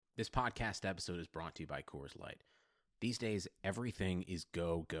This podcast episode is brought to you by Coors Light. These days, everything is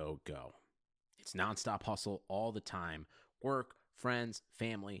go, go, go. It's nonstop hustle all the time. Work, friends,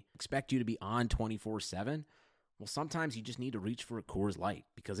 family expect you to be on 24/7. Well, sometimes you just need to reach for a Coors Light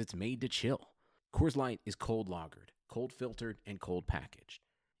because it's made to chill. Coors Light is cold lagered, cold filtered, and cold packaged.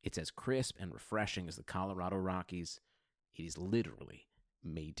 It's as crisp and refreshing as the Colorado Rockies. It is literally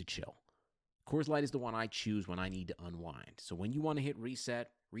made to chill. Coors Light is the one I choose when I need to unwind. So when you want to hit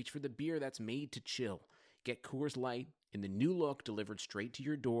reset, reach for the beer that's made to chill. Get Coors Light in the new look delivered straight to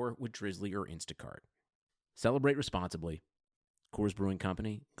your door with Drizzly or Instacart. Celebrate responsibly. Coors Brewing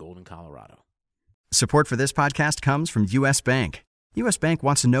Company, Golden, Colorado. Support for this podcast comes from U.S. Bank. U.S. Bank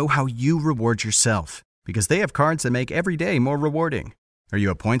wants to know how you reward yourself because they have cards that make every day more rewarding. Are you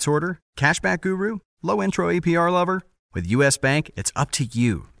a points hoarder, cashback guru, low intro APR lover? With U.S. Bank, it's up to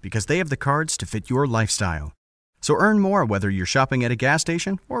you because they have the cards to fit your lifestyle. So earn more whether you're shopping at a gas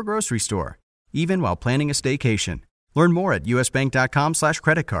station or a grocery store, even while planning a staycation. Learn more at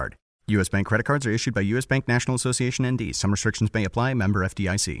usbank.com/creditcard. U.S. Bank credit cards are issued by U.S. Bank National Association ND. Some restrictions may apply. Member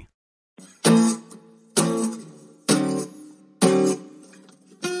FDIC.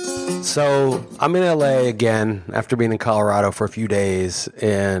 So I'm in LA again after being in Colorado for a few days,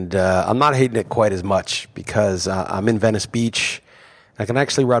 and I'm not hating it quite as much because I'm in Venice Beach. I can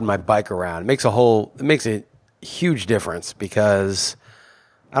actually ride my bike around. It makes a huge difference because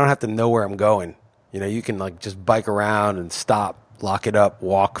I don't have to know where I'm going. You know, you can like just bike around and stop, lock it up,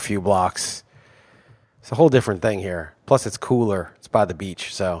 walk a few blocks. It's a whole different thing here. Plus, it's cooler. It's by the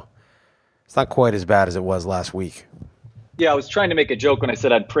beach, so it's not quite as bad as it was last week. Yeah, I was trying to make a joke when I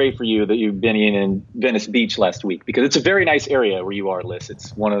said I'd pray for you that you've been in Venice Beach last week because it's a very nice area where you are, Liz.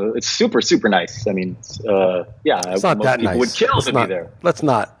 It's super, super nice. I mean, it's not that nice. Would kill to be there. Let's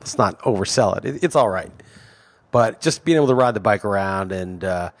not oversell it. It's all right, but just being able to ride the bike around, and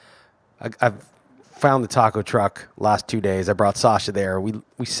I've found the taco truck last 2 days. I brought Sasha there.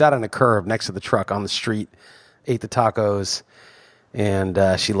 We sat on a curb next to the truck on the street, ate the tacos, and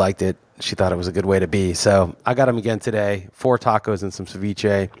she liked it. She thought it was a good way to be. So I got them again today, 4 tacos and some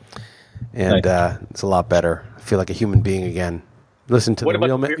ceviche, and nice. It's a lot better. I feel like a human being again. You're listening to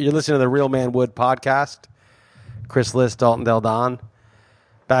the Real Man Wood podcast. Chris Liss, Dalton Del Don,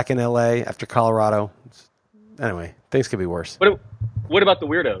 back in LA after Colorado. Anyway, things could be worse. What about the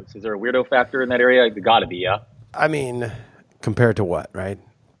weirdos? Is there a weirdo factor in that area? There got to be, yeah? I mean, compared to what, right?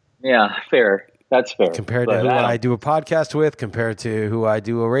 Yeah, fair. That's fair. Compared to who I do a podcast with, compared to who I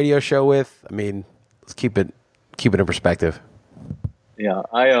do a radio show with. I mean, let's keep it in perspective. Yeah,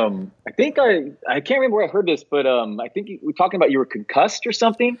 I think I can't remember where I heard this, but I think we're talking about you were concussed or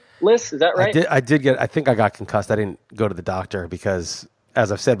something, Liz. Is that right? I think I got concussed. I didn't go to the doctor because,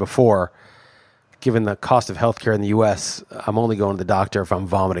 as I've said before, given the cost of healthcare in the U.S., I'm only going to the doctor if I'm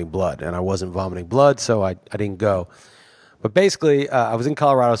vomiting blood, and I wasn't vomiting blood, so I didn't go. But basically, I was in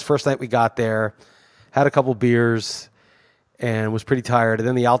Colorado. It was the first night we got there, had a couple beers, and was pretty tired. And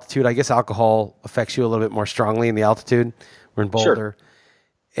then the altitude, I guess alcohol affects you a little bit more strongly in the altitude. We're in Boulder. Sure.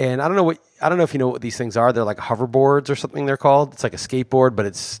 And I don't know if you know what these things are. They're like hoverboards or something they're called. It's like a skateboard, but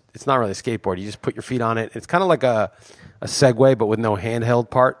it's not really a skateboard. You just put your feet on it. It's kind of like a Segway, but with no handheld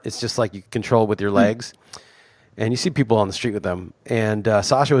part. It's just like you control it with your legs. And you see people on the street with them. And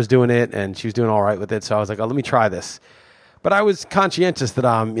Sasha was doing it, and she was doing all right with it. So I was like, oh, let me try this. But I was conscientious that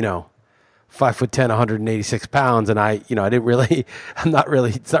I'm, 5'10", 186 pounds, and it's not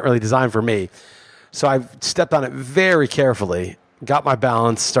really designed for me. So I stepped on it very carefully, got my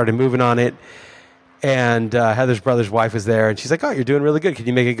balance, started moving on it, and Heather's brother's wife was there, and she's like, oh, you're doing really good. Can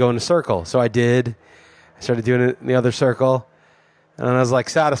you make it go in a circle? So I did. I started doing it in the other circle, and I was like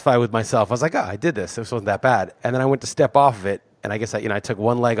satisfied with myself. I was like, oh, I did this. This wasn't that bad. And then I went to step off of it, and I guess I took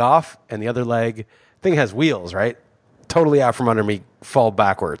one leg off, and the other leg, thing has wheels, right? Totally out from under me, fall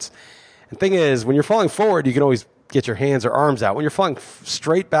backwards. And thing is, when you're falling forward, you can always get your hands or arms out. When you're falling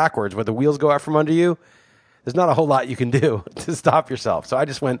straight backwards, where the wheels go out from under you, there's not a whole lot you can do to stop yourself. So I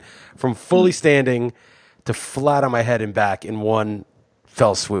just went from fully standing to flat on my head and back in one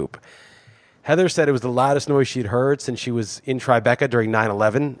fell swoop. Heather said it was the loudest noise she'd heard since she was in Tribeca during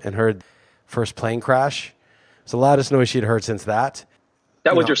 9/11 and heard first plane crash. It's the loudest noise she'd heard since that.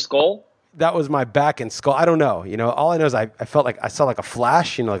 That was your skull? That was my back and skull. I don't know. All I know is I felt like I saw like a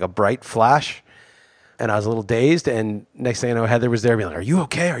flash, like a bright flash, and I was a little dazed. And next thing I know, Heather was there being like, are you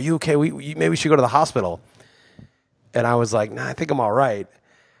okay? Are you okay? Maybe we should go to the hospital. And I was like, nah, I think I'm all right.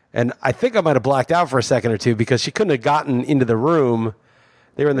 And I think I might have blacked out for a second or two because she couldn't have gotten into the room.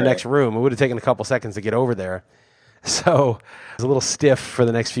 They were in the next room. It would have taken a couple seconds to get over there. So I was a little stiff for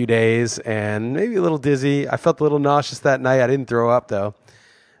the next few days and maybe a little dizzy. I felt a little nauseous that night. I didn't throw up, though.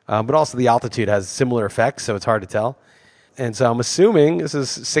 But also the altitude has similar effects, so it's hard to tell. And so I'm assuming, this is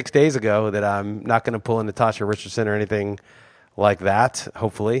 6 days ago, that I'm not going to pull a Natasha Richardson or anything like that,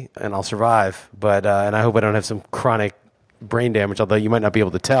 hopefully, and I'll survive. But and I hope I don't have some chronic brain damage, although you might not be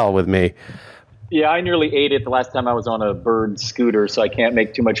able to tell with me. Yeah, I nearly ate it the last time I was on a bird scooter, so I can't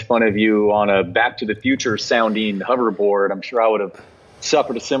make too much fun of you on a Back to the Future sounding hoverboard. I'm sure I would have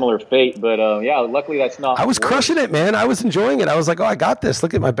suffered a similar fate, but yeah, luckily that's not. I was crushing it, man. I was enjoying it. I was like, oh, I got this.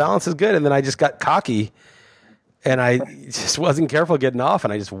 Look at my balance is good. And then I just got cocky. And I just wasn't careful getting off,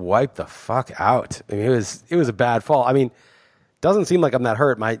 and I just wiped the fuck out. I mean, it was a bad fall. I mean, doesn't seem like I'm that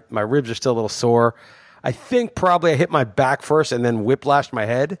hurt. My ribs are still a little sore. I think probably I hit my back first and then whiplashed my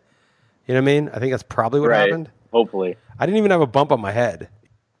head. You know what I mean? I think that's probably what happened. Hopefully. I didn't even have a bump on my head.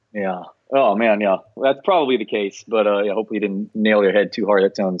 Yeah. Oh, man, yeah. Well, that's probably the case, but yeah, hopefully you didn't nail your head too hard.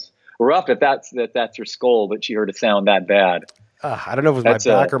 That sounds rough if that's your skull that she heard it sound that bad. I don't know if it was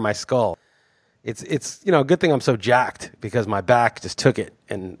my back or my skull. It's a good thing I'm so jacked because my back just took it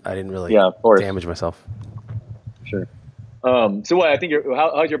and I didn't really damage myself. Sure. So what I think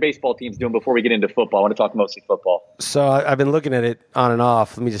how's your baseball teams doing before we get into football? I want to talk mostly football. So I've been looking at it on and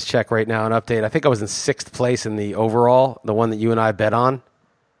off. Let me just check right now and update. I think I was in 6th place in the overall, the one that you and I bet on.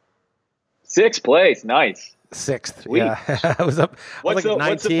 6th place, nice. 6th, Sweet. yeah. I was up. I was like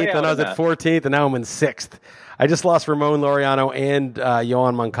 19th, and I was at 14th, and now I'm in 6th. I just lost Ramon Laureano and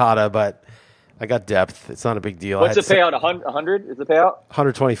Yohan Moncada, but I got depth. It's not a big deal. What's the payout? 100 is the payout?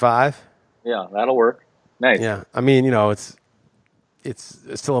 125. Yeah, that'll work. Nice. Yeah, I mean, it's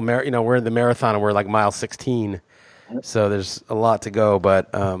still we're in the marathon and we're like mile 16, so there's a lot to go. But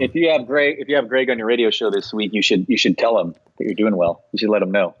if you have Greg on your radio show this week, you should tell him that you're doing well. You should let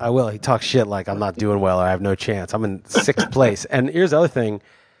him know. I will. He talks shit like I'm not doing well or I have no chance. I'm in 6th place. And here's the other thing: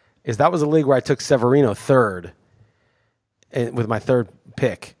 is that was a league where I took Severino 3rd with my 3rd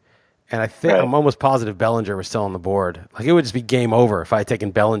pick. And I think I'm almost positive Bellinger was still on the board. Like it would just be game over if I had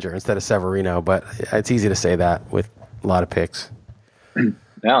taken Bellinger instead of Severino. But it's easy to say that with a lot of picks.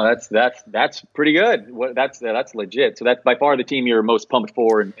 No, that's pretty good. That's legit. So that's by far the team you're most pumped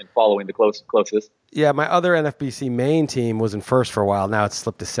for and following the closest. Yeah, my other NFBC main team was in 1st for a while. Now it's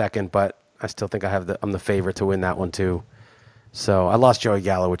slipped to 2nd, but I still think I'm the favorite to win that one too. So I lost Joey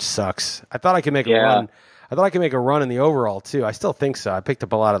Gallo, which sucks. I thought I could make a run. I thought I could make a run in the overall, too. I still think so. I picked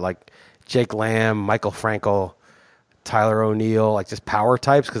up a lot of, like, Jake Lamb, Michael Frankel, Tyler O'Neill, like just power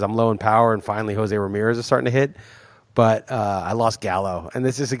types because I'm low in power, and finally Jose Ramirez is starting to hit. But I lost Gallo, and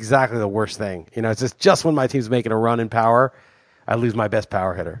this is exactly the worst thing. It's just when my team's making a run in power, I lose my best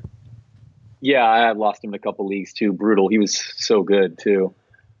power hitter. Yeah, I lost him in a couple leagues, too. Brutal. He was so good, too.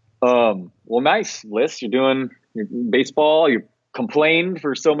 Well, nice, Liz. You're doing your baseball. You're complained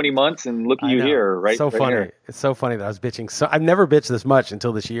for so many months, and look at you here, right? So funny. Here. It's so funny that I was bitching. So I've never bitched this much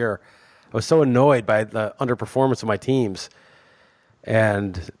until this year. I was so annoyed by the underperformance of my teams,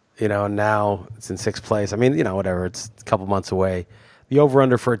 and now it's in 6th place. I mean, whatever. It's a couple months away. The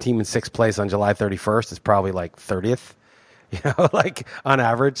over/under for a team in 6th place on July 31st is probably like 30th, like on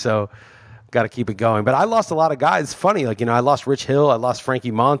average. So got to keep it going. But I lost a lot of guys. It's funny, I lost Rich Hill. I lost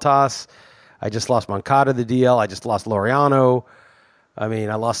Frankie Montas. I just lost Moncada the DL. I just lost Laureano. I mean,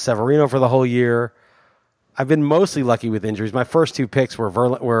 I lost Severino for the whole year. I've been mostly lucky with injuries. My first 2 picks were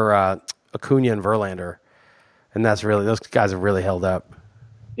Acuna and Verlander, and those guys have really held up.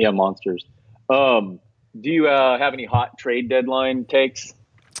 Yeah, monsters. Do you have any hot trade deadline takes?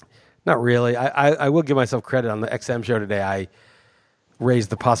 Not really. I will give myself credit on the XM show today. I raised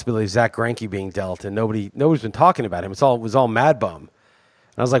the possibility of Zach Greinke being dealt, and nobody's been talking about him. It was all Mad Bum.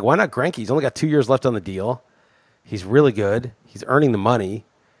 And I was like, why not Greinke? He's only got 2 years left on the deal. He's really good. He's earning the money.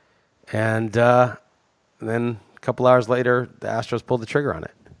 And then a couple hours later, the Astros pulled the trigger on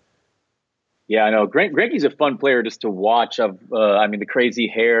it. Yeah, I know. Greinke's a fun player just to watch. The crazy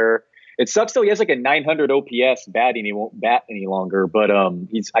hair. It sucks though. He has like a 900 OPS batting. He won't bat any longer. But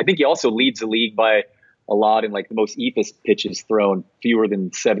I think he also leads the league by a lot in like the most eephus pitches thrown, fewer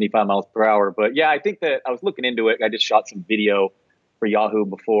than 75 miles per hour. But yeah, I think that I was looking into it. I just shot some video for Yahoo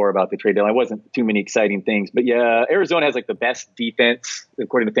before about the trade deadline. It wasn't too many exciting things, but yeah, Arizona has like the best defense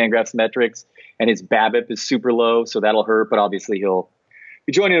according to Fangraphs metrics, and his BABIP is super low, so that'll hurt. But obviously he'll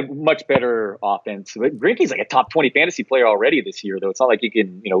be joining a much better offense. But Greinke's like a top 20 fantasy player already this year, though. It's not like he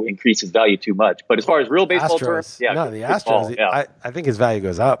can increase his value too much. But as far as real baseball terms, the Astros, I think his value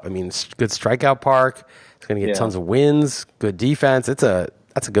goes up. I mean, good strikeout park. It's going to get tons of wins. Good defense. That's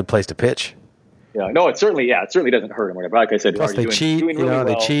a good place to pitch. Yeah, no, it certainly doesn't hurt him. But like I said, plus they cheat. Really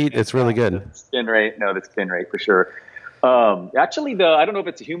they cheat. It's really good. The spin rate for sure. Actually, I don't know if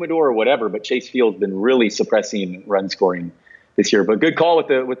it's a humidor or whatever, but Chase Field's been really suppressing run scoring this year. But good call with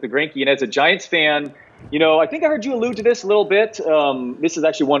the Greinke. And as a Giants fan, I think I heard you allude to this a little bit. This is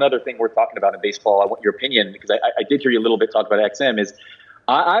actually one other thing worth talking about in baseball. I want your opinion, because I did hear you a little bit talk about XM. Is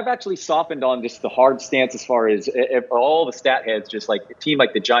I've actually softened on just the hard stance as far as if all the stat heads, just like a team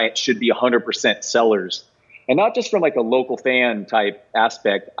like the Giants should be 100% sellers. And not just from like a local fan type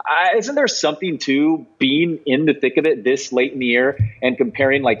aspect. Isn't there something to being in the thick of it this late in the year and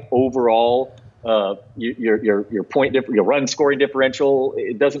comparing like overall your point, your run scoring differential?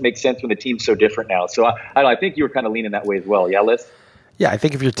 It doesn't make sense when the team's so different now. So I think you were kind of leaning that way as well. Yeah, Liz? Yeah, I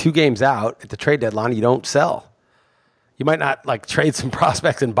think if you're 2 games out at the trade deadline, you don't sell. You might not like trade some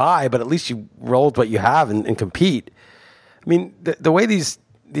prospects and buy, but at least you roll with what you have and compete. I mean, the way these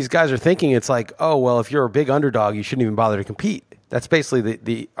guys are thinking, it's like, oh, well, if you're a big underdog, you shouldn't even bother to compete. That's basically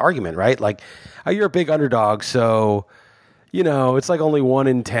the argument, right? Like, oh, you're a big underdog, so, it's like only 1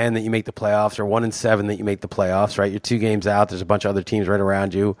 in 10 that you make the playoffs, or 1 in 7 that you make the playoffs, right? You're 2 games out. There's a bunch of other teams right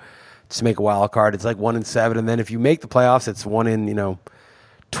around you to make a wild card. It's like 1 in 7, and then if you make the playoffs, it's 1 in,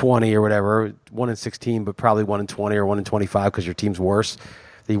 20 or whatever, 1 in 16, but probably 1 in 20 or 1 in 25 because your team's worse.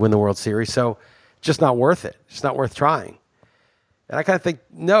 That you win the World Series. So just not worth it. It's not worth trying. And I kind of think,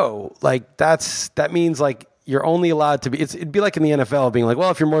 no, like that means like you're only allowed to be, it'd be like in the NFL being like,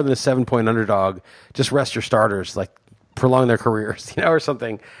 well, if you're more than a 7-point underdog, just rest your starters, like prolong their careers, or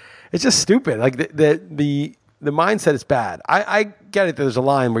something. It's just stupid. Like the mindset is bad. I get it that there's a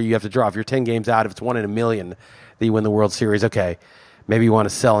line where you have to draw. If you're 10 games out, if it's 1 in a million that you win the World Series, okay, maybe you want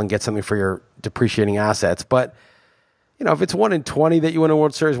to sell and get something for your depreciating assets. But, if it's 1 in 20 that you win a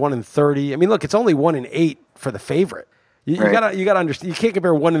World Series, 1 in 30, I mean, look, it's only 1 in 8 for the favorite. You gotta understand. You can't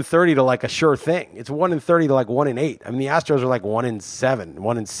compare 1 in 30 to like a sure thing. It's 1 in 30 to like 1 in 8. I mean, the Astros are like 1 in 7,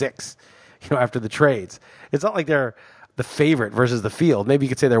 1 in 6. After the trades, it's not like they're the favorite versus the field. Maybe you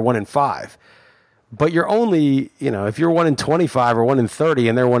could say they're 1 in 5, but you're only, if you're 1 in 25 or 1 in 30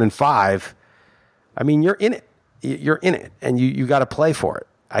 and they're 1 in 5, I mean, you're in it. You're in it, and you got to play for it.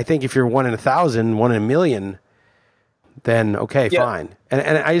 I think if you're 1 in 1,000, 1 in a million, then okay, fine. And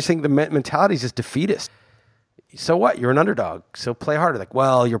I just think the mentality is just defeatist. So what? You're an underdog, so play harder. Like,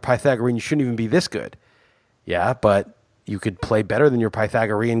 well, you're Pythagorean, you shouldn't even be this good. Yeah, but you could play better than your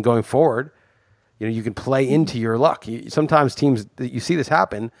Pythagorean going forward. You can play into your luck. Sometimes teams, you see this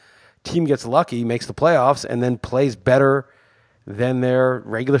happen, team gets lucky, makes the playoffs, and then plays better than their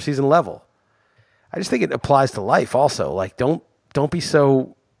regular season level. I just think it applies to life also. Like, don't be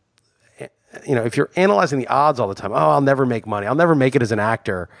so, if you're analyzing the odds all the time, oh, I'll never make money. I'll never make it as an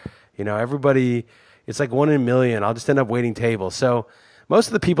actor. Everybody, it's like 1 in a million. I'll just end up waiting tables. So most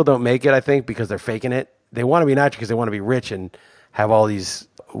of the people don't make it, I think, because they're faking it. They want to be an actor because they want to be rich and have all these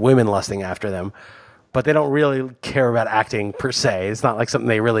women lusting after them. But they don't really care about acting per se. It's not like something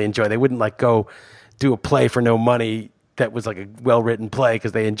they really enjoy. They wouldn't like go do a play for no money that was like a well-written play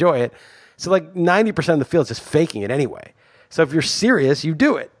because they enjoy it. So like 90% of the field is just faking it anyway. So if you're serious, you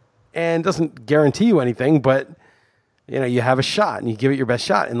do it. And it doesn't guarantee you anything, but you have a shot and you give it your best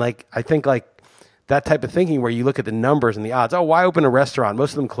shot. And like, I think like that type of thinking where you look at the numbers and the odds. Oh, why open a restaurant?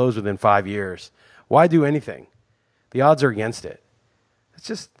 Most of them close within 5 years. Why do anything? The odds are against it.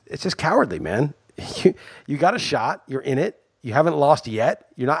 It's just cowardly, man. You got a shot. You're in it. You haven't lost yet.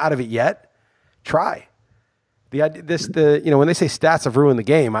 You're not out of it yet. Try. When they say stats have ruined the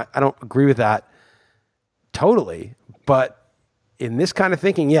game, I don't agree with that totally. But in this kind of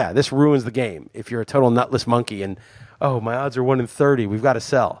thinking, yeah, this ruins the game. If you're a total nutless monkey and, oh, my odds are 1 in 30, we've got to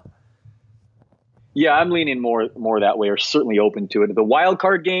sell. Yeah, I'm leaning more that way, or certainly open to it. The wild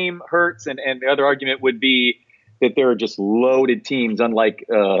card game hurts, and the other argument would be that there are just loaded teams, unlike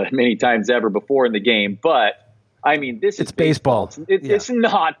many times ever before in the game. But I mean, it's baseball. It's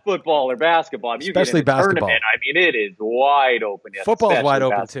not football or basketball. I mean, especially basketball. Tournament, I mean, it is wide open. Football is wide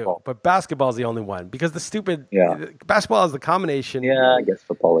open too, but basketball is the only one because basketball is the combination. Yeah, I guess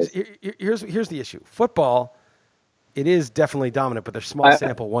football is. Here's the issue. Football, it is definitely dominant, but there's small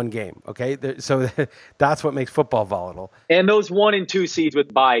sample, one game. Okay, so that's what makes football volatile. And those 1 and 2 seeds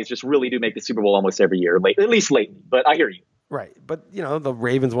with buys just really do make the Super Bowl almost every year, at least lately. But I hear you. Right. But, the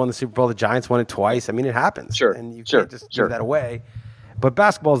Ravens won the Super Bowl. The Giants won it twice. I mean, it happens. Sure. And you can't just give that away. But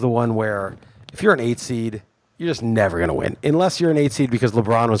basketball is the one where if you're an 8 seed, you're just never going to win. Unless you're an 8 seed because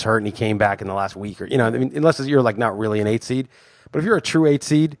LeBron was hurt and he came back in the last week. Or unless you're like not really an 8 seed. But if you're a true 8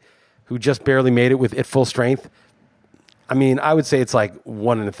 seed who just barely made it with at full strength, I mean, I would say it's like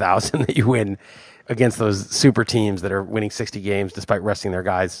 1 in 1,000 that you win against those super teams that are winning 60 games despite resting their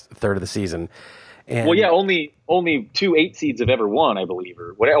guys a third of the season. And well, yeah, only 2 8 seeds have ever won, I believe,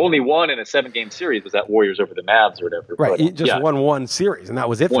 or only one in a 7-game series was that Warriors over the Mavs or whatever. Right, but, you just won one series, and that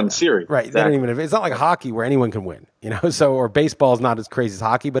was it. One series, right? Exactly. They don't even. It's not like hockey where anyone can win, So, or baseball is not as crazy as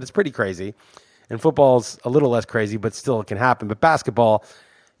hockey, but it's pretty crazy, and football's a little less crazy, but still it can happen. But basketball,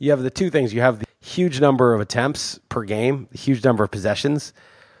 you have the two things: you have the huge number of attempts per game, the huge number of possessions,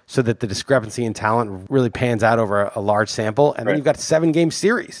 so that the discrepancy in talent really pans out over a large sample, and then you've got 7-game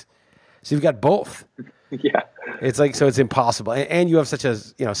series. So you've got both. Yeah. It's like, so it's impossible. And you have such a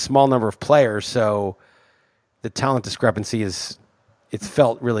small number of players, so the talent discrepancy it's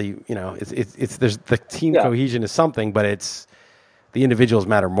felt really, it's there's the team cohesion is something, but it's the individuals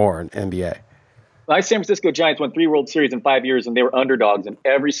matter more in NBA. My San Francisco Giants won 3 World Series in 5 years, and they were underdogs in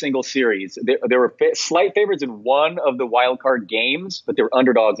every single series. They were slight favorites in one of the wild card games, but they were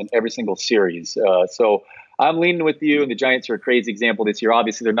underdogs in every single series. So I'm leaning with you, and the Giants are a crazy example this year.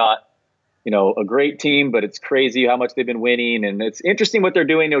 Obviously, they're not a great team, but it's crazy how much they've been winning. And it's interesting what they're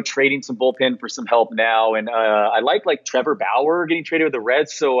doing, trading some bullpen for some help now. And I like Trevor Bauer getting traded with the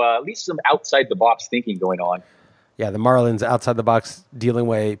Reds. So at least some outside the box thinking going on. Yeah, the Marlins outside the box dealing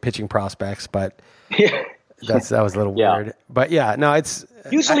away pitching prospects, but that was a little weird. But yeah, no, it's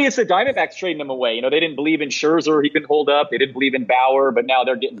usually it's the Diamondbacks trading them away. They didn't believe in Scherzer; he couldn't hold up. They didn't believe in Bauer, but now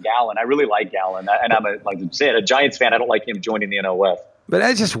they're getting Gallen. I really like Gallen, and I'm a Giants fan. I don't like him joining the NL. But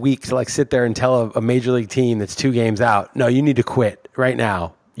that's just weak to sit there and tell a major league team that's 2 games out, no, you need to quit right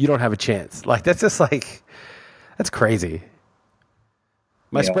now. You don't have a chance. That's just that's crazy.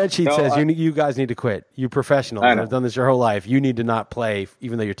 My spreadsheet says you guys need to quit. You professionals that have done this your whole life. You need to not play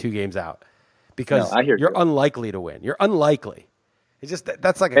even though you're 2 games out because you're unlikely to win. You're unlikely. It's just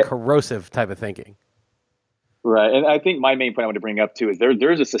that's like a corrosive type of thinking. Right, and I think my main point I want to bring up too is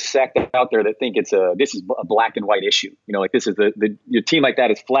there's just a sect out there that think this is a black and white issue. This is your team like that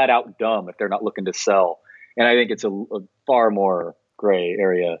is flat out dumb if they're not looking to sell, and I think it's a far more gray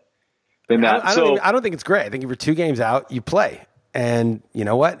area than that. I don't think it's gray. I think if you're 2 games out, you play, and you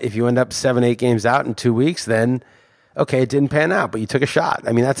know what? If you end up 7, 8 games out in 2 weeks, then okay, it didn't pan out, but you took a shot.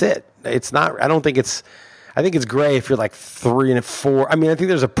 I mean, that's it. It's not. I think it's gray if you're 3 and 4. I mean, I think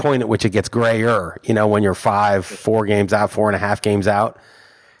there's a point at which it gets grayer, when you're 4 games out, 4.5 games out.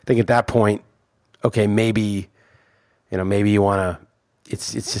 I think at that point, okay, maybe you want to,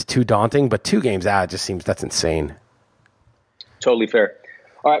 it's just too daunting, but 2 games out just seems, that's insane. Totally fair.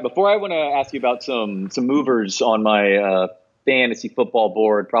 All right. Before I want to ask you about some movers on my fantasy football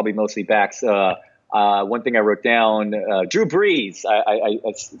board, probably mostly backs, one thing I wrote down, Drew Brees.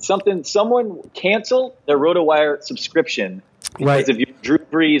 Someone canceled their RotoWire subscription because of your Drew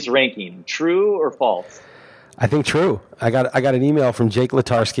Brees ranking. True or false? I think true. I got an email from Jake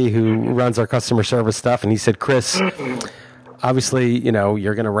Latarski, who runs our customer service stuff, and he said, Chris, obviously,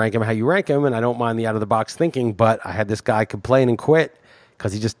 you're going to rank him how you rank him, and I don't mind the out-of-the-box thinking, but I had this guy complain and quit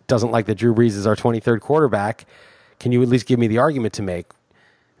because he just doesn't like that Drew Brees is our 23rd quarterback. Can you at least give me the argument to make?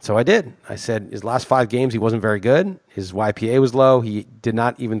 So I did. I said his last 5 games, he wasn't very good. His YPA was low. He did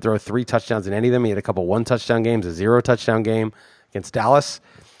not even throw 3 touchdowns in any of them. He had a couple 1-touchdown games, a 0-touchdown game against Dallas.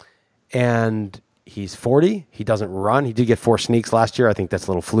 And he's 40. He doesn't run. He did get 4 sneaks last year. I think that's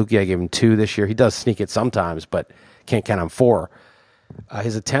a little fluky. I gave him 2 this year. He does sneak it sometimes, but can't count on 4.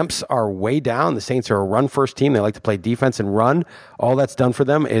 His attempts are way down. The Saints are a run-first team. They like to play defense and run. All that's done for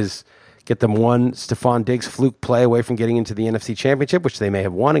them is get them one Stephon Diggs fluke play away from getting into the NFC Championship, which they may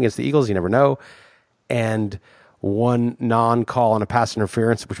have won against the Eagles. You never know. And one non-call on a pass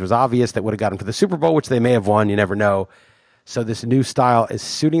interference, which was obvious, that would have got them to the Super Bowl, which they may have won. You never know. So this new style is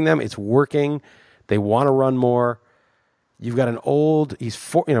suiting them. It's working. They want to run more. You've got an old,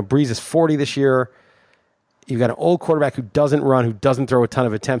 Brees is 40 this year. You've got an old quarterback who doesn't run, who doesn't throw a ton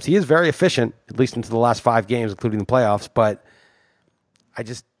of attempts. He is very efficient, at least into the last 5 games, including the playoffs. But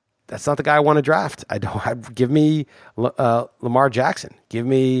that's not the guy I want to draft. Give me Lamar Jackson. Give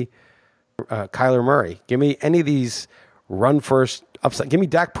me Kyler Murray. Give me any of these run first upside. Give me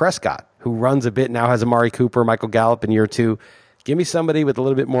Dak Prescott, who runs a bit, now has Amari Cooper, Michael Gallup in year 2. Give me somebody with a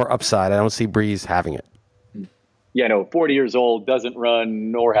little bit more upside. I don't see Brees having it. Yeah, 40 years old, doesn't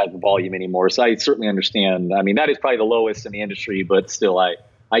run nor has the volume anymore. So I certainly understand. I mean, that is probably the lowest in the industry, but still I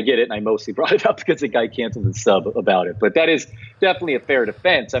get it, and I mostly brought it up because the guy canceled his sub about it. But that is definitely a fair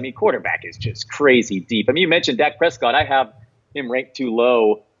defense. I mean, quarterback is just crazy deep. I mean, you mentioned Dak Prescott. I have him ranked too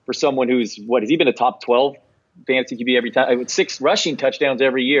low for someone who's, has he been a top 12 fantasy QB every time? With 6 rushing touchdowns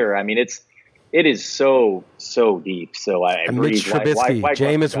every year. I mean, it is so deep. So I agree. Mitch Trubisky,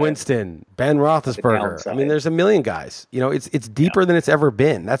 Jameis Winston, Ben Roethlisberger. I mean, there's a million guys. It's deeper than it's ever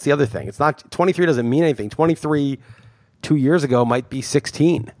been. That's the other thing. It's not 23 doesn't mean anything. 23 2 years ago might be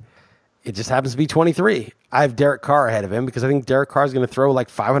 16. it just happens to be 23. I have Derek Carr ahead of him because I think Derek Carr is going to throw like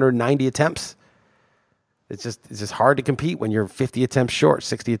 590 attempts. It's just hard to compete when you're 50 attempts short,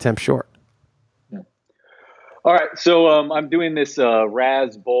 60 attempts short. All right, so I'm doing this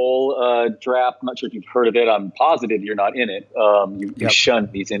Raz Bowl draft. I'm not sure if you've heard of it. I'm positive you're not in it. You shun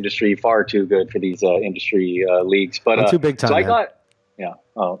these industry, far too good for these industry leagues. But I'm too big time. So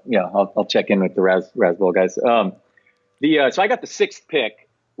I'll check in with the Raz Bowl guys. So I got the 6th pick,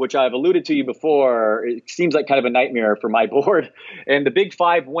 which I've alluded to you before. It seems like kind of a nightmare for my board. And the big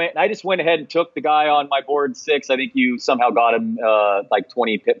 5 went. And I just went ahead and took the guy on my board 6. I think you somehow got him like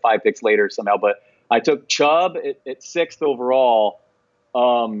 25 picks later somehow, but I took Chubb at 6th overall.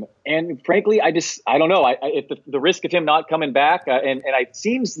 And frankly, I don't know. If the risk of him not coming back, and it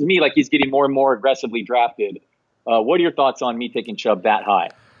seems to me like he's getting more and more aggressively drafted. What are your thoughts on me taking Chubb that high?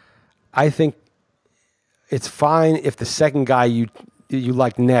 I think it's fine if the second guy you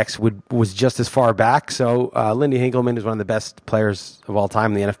like next was just as far back. So Lindy Hinkelman is one of the best players of all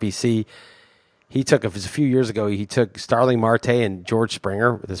time in the NFBC. He took, it was a few years ago, he took Starling Marte and George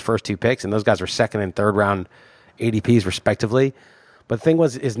Springer with his first 2 picks, and those guys were 2nd and 3rd round ADPs respectively. But the thing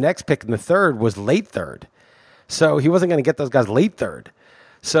was, his next pick in the 3rd was late 3rd. So he wasn't going to get those guys late 3rd.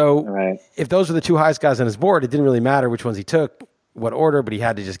 So if those were the 2 highest guys on his board, it didn't really matter which ones he took, what order, but he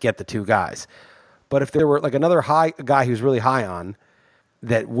had to just get the 2 guys. But if there were like another high guy he was really high on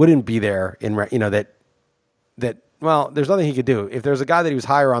that wouldn't be there well, there's nothing he could do. If there's a guy that he was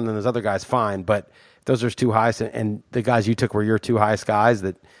higher on than those other guys, fine. But if those are his 2 highest and the guys you took were your 2 highest guys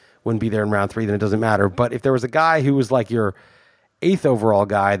that wouldn't be there in round 3, then it doesn't matter. But if there was a guy who was like your 8th overall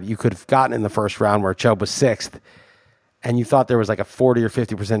guy that you could have gotten in the first round where Chubb was 6th, and you thought there was like a 40 or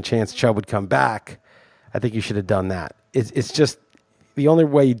 50% chance Chubb would come back, I think you should have done that. It's just the only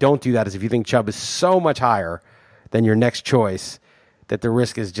way you don't do that is if you think Chubb is so much higher than your next choice that the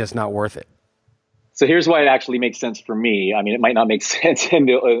risk is just not worth it. So here's why it actually makes sense for me. I mean, it might not make sense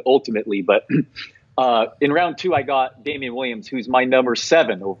ultimately, but in round 2, I got Damian Williams, who's my number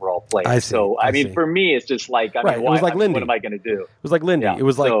 7 overall player. I mean, for me, it's just like, what am I going to do? It was like Lindy. Yeah, it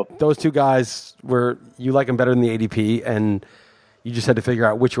was like those 2 guys where you like them better than the ADP, and you just had to figure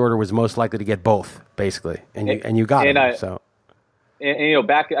out which order was most likely to get both, basically, and you got them. And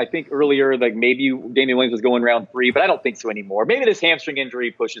back, I think earlier, like maybe Damian Williams was going round 3, but I don't think so anymore. Maybe this hamstring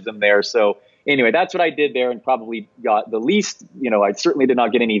injury pushes him there. So anyway, that's what I did there and probably got the least, I certainly did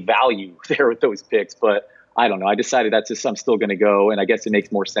not get any value there with those picks, but I don't know. I decided that's just, I'm still going to go. And I guess it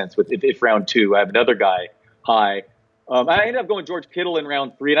makes more sense with if round 2, I have another guy high. I ended up going George Kittle in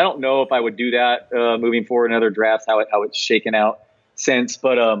round 3. And I don't know if I would do that moving forward in other drafts, how it's shaken out since,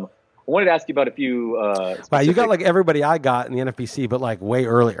 but, I wanted to ask you about a few. Wow, you got like everybody I got in the NFBC, but like way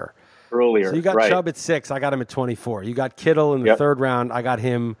earlier. So you got Chubb at 6. I got him at 24. You got Kittle in the 3rd round. I got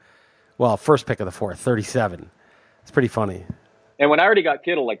him, first pick of the 4th, 37. It's pretty funny. And when I already got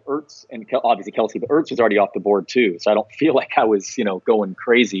Kittle, like Ertz and obviously Kelsey, but Ertz was already off the board too. So I don't feel like I was, going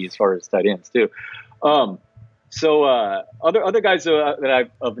crazy as far as tight ends too. So other guys that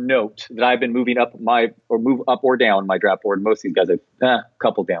I've of note that I've been moving up move up or down my draft board. Most of these guys I've a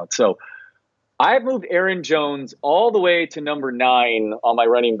couple down. So I've moved Aaron Jones all the way to number 9 on my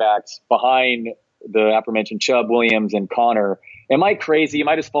running backs behind the aforementioned Chubb, Williams, and Connor. Am I crazy? Am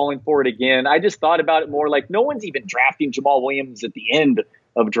I just falling for it again? I just thought about it more like no one's even drafting Jamal Williams at the end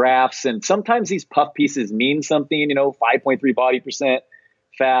of drafts. And sometimes these puff pieces mean something, 5.3 body percent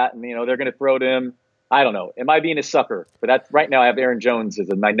fat, and, they're going to throw to him. I don't know. Am I being a sucker? But that's right now I have Aaron Jones as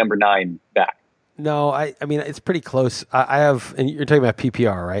my number 9 back. No, I mean, it's pretty close. I have, and you're talking about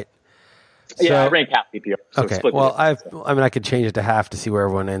PPR, right? Yeah, I rank half PPR. So okay. Well, I could change it to half to see where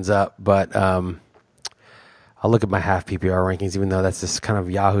everyone ends up, but I'll look at my half PPR rankings, even though that's just kind of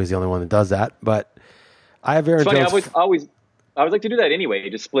Yahoo's the only one that does that. But I have Aaron Jones. I always like to do that anyway.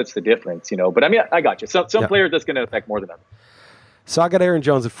 It just splits the difference, But I mean, I got you. Some players that's going to affect more than others. So I got Aaron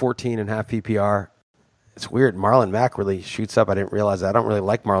Jones at 14 and half PPR. It's weird. Marlon Mack really shoots up. I didn't realize that. I don't really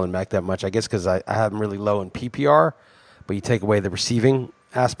like Marlon Mack that much. I guess because I have him really low in PPR, but you take away the receiving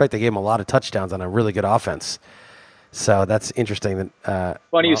aspect. I gave him a lot of touchdowns on a really good offense. So that's interesting.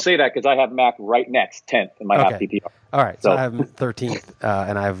 Funny you say that because I have Mack right next, 10th in my half PPR. All right. So I have him 13th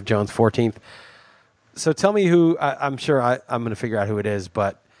and I have Jones 14th. So tell me who, I'm sure I'm going to figure out who it is,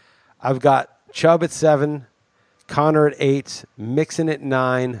 but I've got Chubb at 7, Connor at 8, Mixon at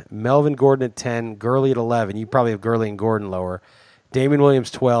 9, Melvin Gordon at 10, Gurley at 11. You probably have Gurley and Gordon lower. Damian Williams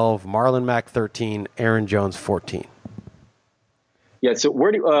 12, Marlon Mack 13, Aaron Jones 14. Yeah. So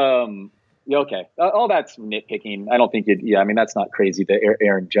where do Yeah, okay. All that's nitpicking. I don't think I mean, that's not crazy. The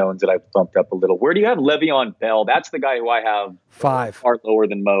Aaron Jones that I've bumped up a little. Where do you have Le'Veon Bell? That's the guy who I have 5, far lower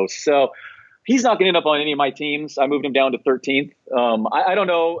than most. So he's not going to end up on any of my teams. I moved him down to 13th. I don't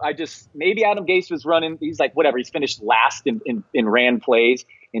know. Maybe Adam Gase was running. He's like, whatever. He's finished last in ran plays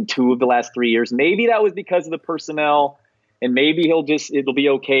in 2 of the last 3 years. Maybe that was because of the personnel. And maybe it'll be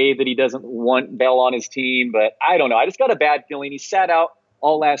okay that he doesn't want Bell on his team. But I don't know. I just got a bad feeling. He sat out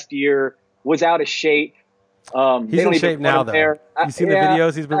all last year. Was out of shape. He's in shape now, though. You seen the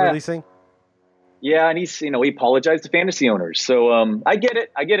videos he's been releasing? Yeah, and he apologized to fantasy owners. So I get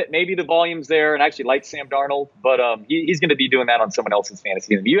it. Maybe the volume's there, and I actually like Sam Darnold, but he's going to be doing that on someone else's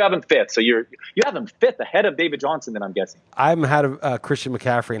fantasy. And you have him 5th, so you have him 5th ahead of David Johnson, then I'm guessing. I'm ahead of Christian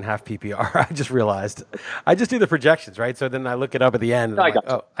McCaffrey in half PPR. I just realized. I just do the projections, right? So then I look it up at the end.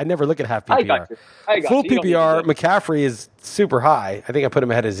 And I never look at half PPR. I got Full PPR, McCaffrey is super high. I think I put him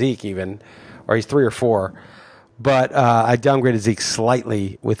ahead of Zeke even, or he's 3 or 4. But I downgraded Zeke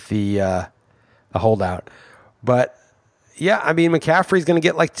slightly with the holdout. But yeah, I mean, McCaffrey's going to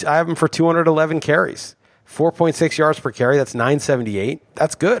get I have him for 211 carries, 4.6 yards per carry. That's 978.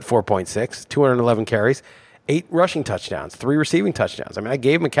 That's good. 4.6, 211 carries, 8 rushing touchdowns, 3 receiving touchdowns. I mean, I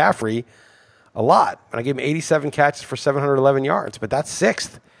gave McCaffrey a lot, and I gave him 87 catches for 711 yards, but that's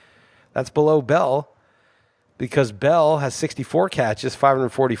 6th. That's below Bell because Bell has 64 catches,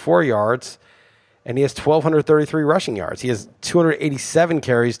 544 yards, and he has 1,233 rushing yards. He has 287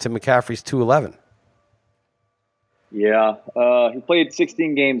 carries to McCaffrey's 211. Yeah, he played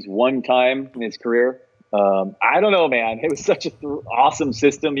 16 games one time in his career. I don't know, man. It was such an awesome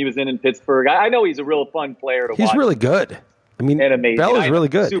system he was in Pittsburgh. I know he's a real fun player to watch. He's really good. I mean, Bell is really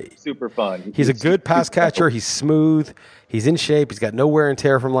good. Super fun. He's a good pass catcher. He's smooth. He's in shape. He's got no wear and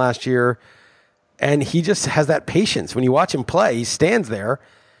tear from last year. And he just has that patience. When you watch him play, he stands there.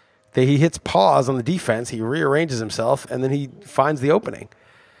 He hits pause on the defense. He rearranges himself, and then he finds the opening.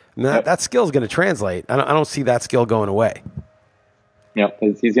 And that skill is going to translate. I don't see that skill going away. Yeah,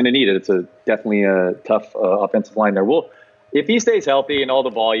 he's going to need it. It's definitely a tough offensive line there. Well, if he stays healthy and all the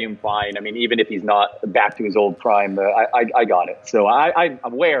volume, fine. I mean, even if he's not back to his old prime, I got it. So I'm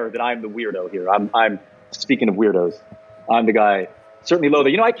aware that I'm the weirdo here. I'm speaking of weirdos. I'm the guy certainly low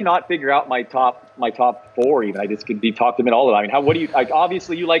there. I cannot figure out my top 4 even. I just could be talked to them all the time. I mean, what do you like?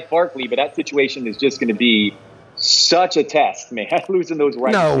 Obviously, you like Barkley, but that situation is just going to be such a test, man. Losing those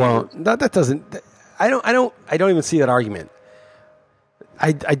right. No, well, that doesn't. I don't even see that argument.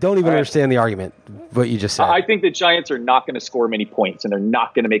 I don't even understand the argument. What you just said. I think the Giants are not going to score many points, and they're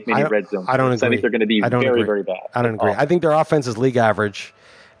not going to make many red zone. I don't agree. I think they're going to be very, very bad. I don't agree. I think their offense is league average.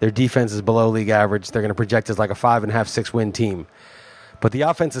 Their defense is below league average. They're going to project as like a 5.5, 6 win team. But the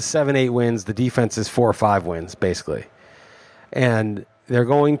offense is 7, 8 wins. The defense is 4 or 5 wins, basically. And they're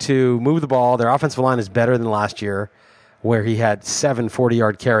going to move the ball. Their offensive line is better than last year, where he had 7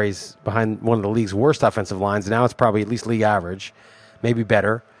 40-yard carries behind one of the league's worst offensive lines. Now it's probably at least league average, maybe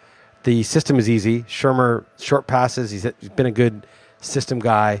better. The system is easy. Shermer, short passes. He's been a good system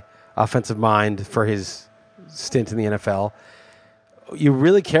guy, offensive mind for his stint in the NFL. You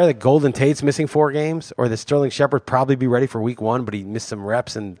really care that Golden Tate's missing 4 games, or that Sterling Shepard probably be ready for week 1, but he missed some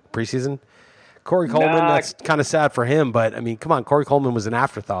reps in preseason? Corey Coleman, that's kind of sad for him, but, I mean, come on, Corey Coleman was an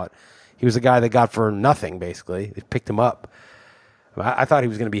afterthought. He was a guy that got for nothing, basically. They picked him up. I thought he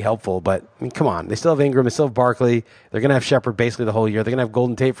was going to be helpful, but, I mean, come on. They still have Ingram. They still have Barkley. They're going to have Shepard basically the whole year. They're going to have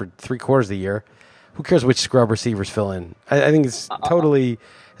Golden Tate for 3/4 of the year. Who cares which scrub receivers fill in? I think it's totally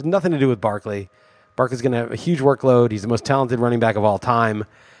has nothing to do with Barkley. Barkley's going to have a huge workload. He's the most talented running back of all time,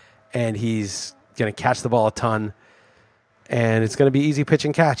 and he's going to catch the ball a ton. And it's going to be easy pitch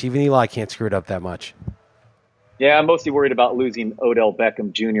and catch. Even Eli can't screw it up that much. Yeah, I'm mostly worried about losing Odell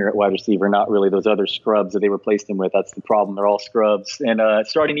Beckham Jr. at wide receiver, not really those other scrubs that they replaced him with. That's the problem. They're all scrubs. And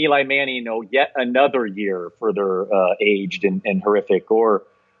starting Eli Manning, yet another year further aged and horrific, or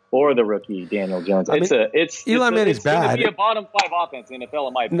the rookie Daniel Jones. Eli Manning's bad. It's going to be a bottom 5 offense in the NFL,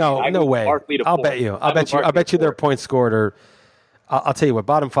 in my opinion. No way. I'll bet you their points scored are. I'll tell you what.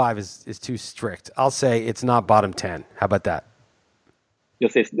 Bottom 5 is too strict. I'll say it's not bottom 10. How about that? You'll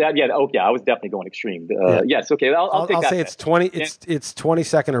say that, yeah. Okay, I was definitely going extreme. Yes, okay. I'll take that. I'll say it's 20. It's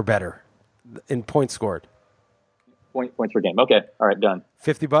 22nd or better in points scored. Points per game. Okay, all right, done.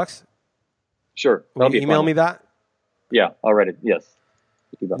 $50. Sure. Will you email me that? Yeah, I'll write it. Yes.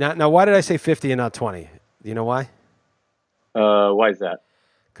 Now, why did I say 50 and not 20? Do you know why? Why is that?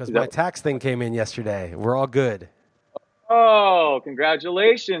 Because my tax thing came in yesterday. We're all good. Oh,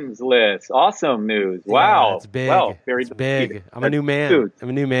 congratulations, Liz. Awesome news. Wow. Yeah, it's big. Wow, it's big. I'm a new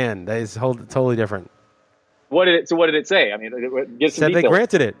man. That is totally different. What did it say? I mean, give some said details. They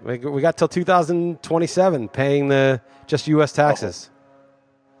granted it. We got till 2027 paying the just U.S. taxes.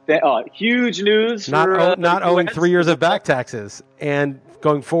 Huge news. Not owing 3 years of back taxes and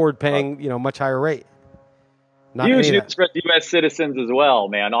going forward paying much higher rate. Huge news for U.S. citizens as well,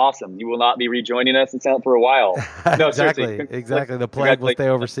 man. Awesome. You will not be rejoining us for a while. No, exactly. The plague will stay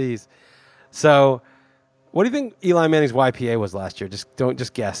overseas. So, what do you think Eli Manning's YPA was last year?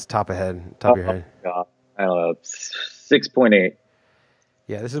 Just guess, top of your head. God. I don't know, 6.8.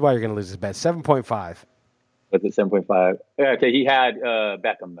 Yeah, this is why you're going to lose this bet. 7.5. Was it 7.5? Okay, he had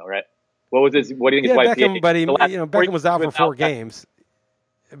Beckham though, right? What was his? What do you think? Yeah, his Beckham, but Beckham was out for 4 games.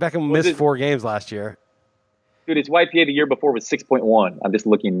 Beckham missed 4 games last year. Dude, his YPA the year before was 6.1. I'm just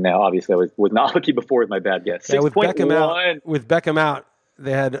looking now. Obviously, I was not looking before with my bad guess. 6.1. With Beckham out,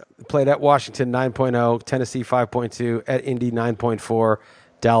 they had played at Washington 9.0, Tennessee 5.2, at Indy 9.4,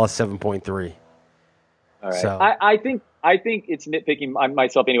 Dallas 7.3. All right. So, I think it's nitpicking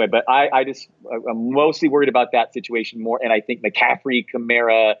myself anyway, but I'm mostly worried about that situation more. And I think McCaffrey,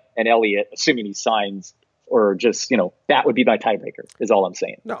 Kamara, and Elliott, assuming he signs, or just, that would be my tiebreaker, is all I'm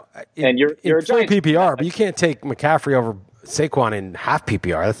saying. No, and you're a full PPR, but you can't take McCaffrey over Saquon in half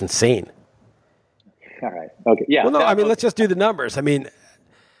PPR. That's insane. All right. Okay. Yeah. Well, no, let's just do the numbers. I mean,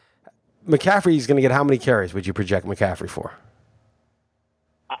 McCaffrey's going to get how many carries would you project McCaffrey for?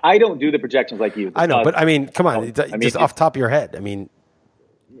 I don't do the projections like you. I know, but come on, just off the top of your head. I mean,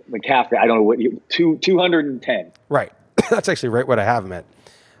 McCaffrey, I don't know what 210. Right. That's actually right what I have him at.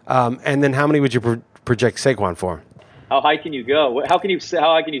 And then how many would you project Saquon for? How high can you go? How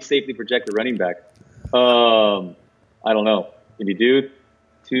high can you safely project a running back? I don't know. Can you do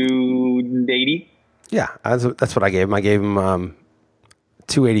 280? Yeah, that's what I gave him. I gave him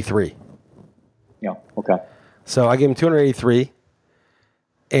 283. Yeah. Okay. So I gave him 283.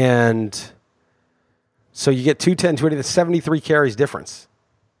 And so you get 210, 280, that's 73 carries difference.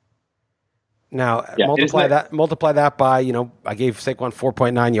 Now, multiply that by, I gave Saquon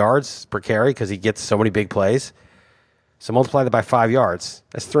 4.9 yards per carry because he gets so many big plays. So multiply that by 5 yards.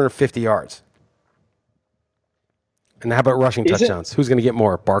 That's 350 yards. And how about rushing touchdowns? Who's going to get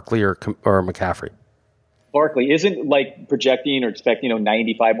more, Barkley or McCaffrey? Barkley isn't projecting or expecting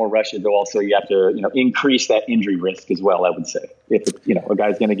 95 more rushes. Though also you have to increase that injury risk as well. I would say if a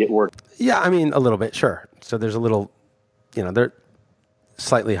guy's going to get work. Yeah, I mean a little bit, sure. So there's a little, they're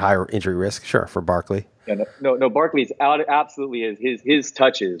slightly higher injury risk, sure, for Barkley. Yeah, no, Barkley's absolutely is. His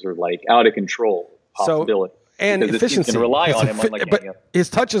touches are out of control. Possibility. And efficiency. Can rely on him. But his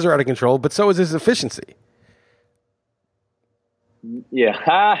touches are out of control, but so is his efficiency. Yeah,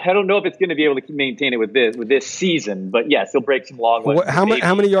 I don't know if it's going to be able to maintain it with this season, but yes, he'll break some long ones. How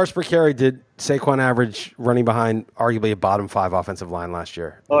many yards per carry did Saquon average running behind arguably a bottom 5 offensive line last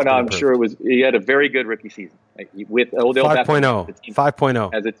year? I'm sure he had a very good rookie season with Odell 5.0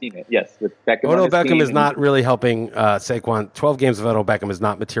 as a teammate. Yes, with Beckham. Odell Beckham is not really helping Saquon. 12 games of Odell Beckham is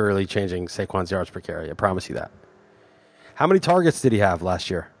not materially changing Saquon's yards per carry. I promise you that. How many targets did he have last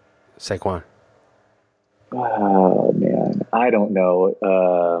year, Saquon? Oh man, I don't know.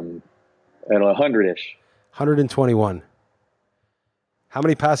 100-ish. 121. How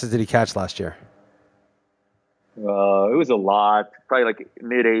many passes did he catch last year? It was a lot, probably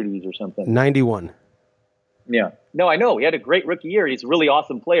mid 80s or something. 91. Yeah. No, I know. He had a great rookie year. He's a really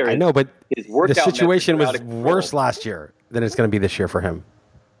awesome player. I know, but the situation was worse last year than it's going to be this year for him.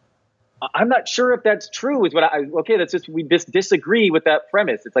 I'm not sure if that's true. We disagree with that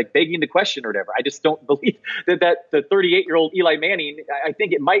premise. It's like begging the question or whatever. I just don't believe that the 38-year-old Eli Manning. I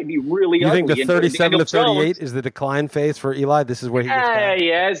think it might be really ugly. You think the 37 to 38 is the decline phase for Eli? This is where he gets back? He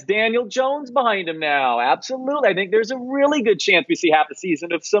has Daniel Jones behind him now. Absolutely. I think there's a really good chance we see half a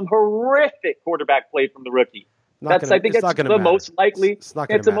season of some horrific quarterback play from the rookie. I think that's the most likely. It's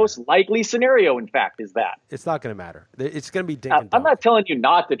the most likely scenario. In fact, is that it's not going to matter. It's going to be dink and dunk. I'm not telling you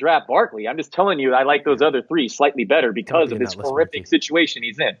not to draft Barkley. I'm just telling you I like those other 3 slightly better because of this horrific situation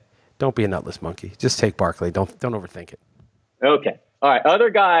he's in. Don't be a nutless monkey. Just take Barkley. Don't overthink it. Okay. All right.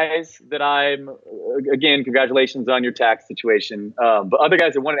 Other guys that again, congratulations on your tax situation. But other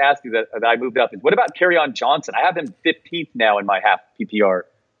guys I wanted to ask you that I moved up is what about Kerryon Johnson? I have him 15th now in my half PPR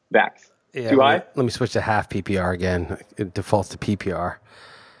backs. Yeah, let me switch to half PPR again. It defaults to PPR.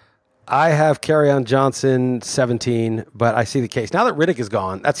 I have Kerryon Johnson 17, but I see the case. Now that Riddick is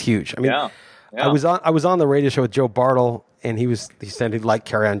gone, that's huge. I mean, I was on the radio show with Joe Bartle, and he said he liked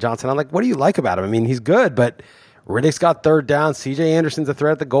Kerryon Johnson. I'm like, what do you like about him? I mean, he's good, but Riddick's got third down. C.J. Anderson's a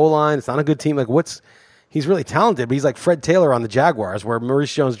threat at the goal line. It's not a good team. He's really talented, but he's like Fred Taylor on the Jaguars, where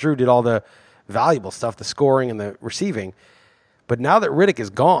Maurice Jones-Drew did all the valuable stuff, the scoring and the receiving. But now that Riddick is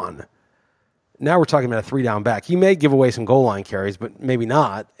gone, now we're talking about a 3-down back. He may give away some goal line carries, but maybe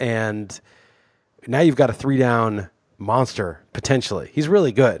not. And now you've got a 3-down monster, potentially. He's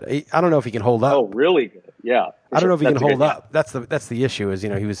really good. I don't know if he can hold up. Oh, really good. Yeah. I don't know if he can hold up. That's the issue is, he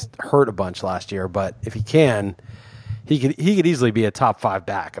was hurt a bunch last year, but if he can, he could easily be a top 5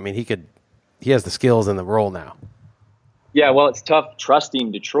 back. I mean, he has the skills and the role now. Yeah, well, it's tough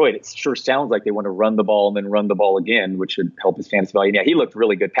trusting Detroit. It sure sounds like they want to run the ball and then run the ball again, which should help his fantasy value. Yeah, he looked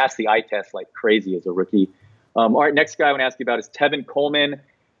really good. Passed the eye test like crazy as a rookie. All right, next guy I want to ask you about is Tevin Coleman.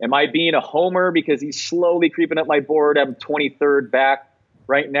 Am I being a homer because he's slowly creeping up my board? I'm 23rd back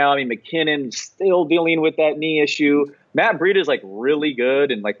right now. I mean, McKinnon still dealing with that knee issue. Matt Breida is like really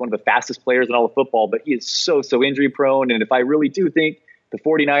good and like one of the fastest players in all of football, but he is so injury prone. And if I really do think the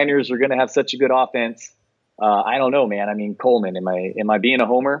 49ers are going to have such a good offense, I don't know, man. I mean, Coleman, am I being a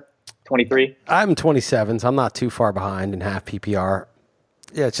homer? 23? I'm 27, so I'm not too far behind in half PPR.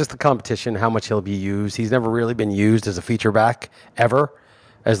 Yeah, it's just the competition, how much he'll be used. He's never really been used as a feature back ever,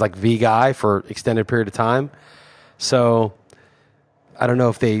 as like V guy for extended period of time. So I don't know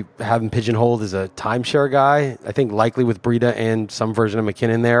if they have him pigeonholed as a timeshare guy. I think likely with Breida and some version of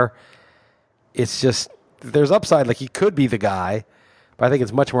McKinnon there. It's just, there's upside. Like he could be the guy, but I think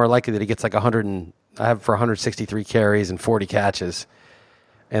it's much more likely that he gets like 163 carries and 40 catches.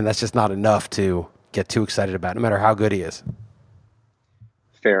 And that's just not enough to get too excited about, no matter how good he is.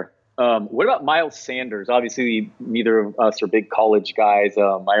 Fair. What about Miles Sanders? Obviously, neither of us are big college guys.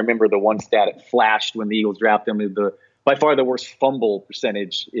 I remember the one stat it flashed when the Eagles drafted him, by far the worst fumble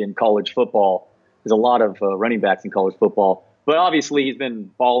percentage in college football. There's a lot of running backs in college football. But obviously, he's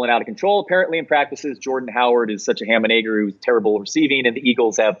been balling out of control. Apparently, in practices, Jordan Howard is such a ham and egger who's terrible receiving, and the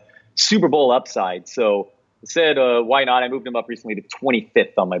Eagles have Super Bowl upside. So I said, why not? I moved him up recently to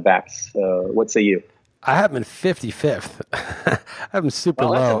 25th on my backs. What say you? I have him in 55th. I have him super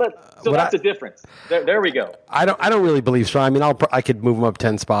low. That's a difference. There we go. I don't really believe so. I mean, I could move him up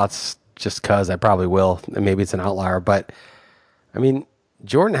 10 spots just because I probably will. And maybe it's an outlier, but I mean,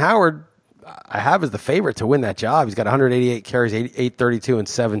 Jordan Howard, I have as the favorite to win that job. He's got 188 carries, 832, and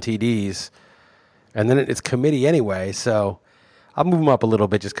 7 TDs, and then it's committee anyway. So I'll move him up a little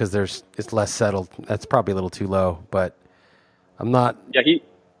bit just because it's less settled. That's probably a little too low, but I'm not. Yeah, he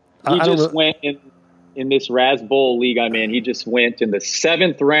just went in this Raz Bowl league I'm in. He just went in the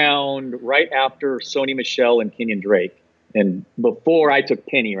 7th round, right after Sony Michel and Kenyon Drake, and before I took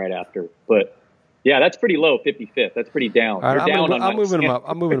Penny right after. But yeah, that's pretty low, 55th. That's pretty down. Right, I'm moving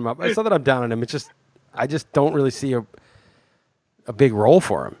him up. It's not that I'm down on him. It's just I just don't really see a big role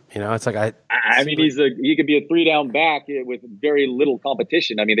for him. It's like I mean, he could be a 3-down back with very little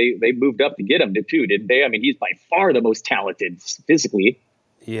competition. I mean, they moved up to get him too, didn't they? I mean, he's by far the most talented physically.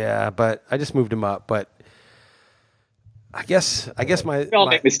 Yeah, but I just moved him up. But I guess we all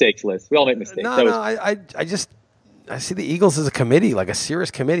make mistakes, Liz. We all make mistakes. I see the Eagles as a committee, like a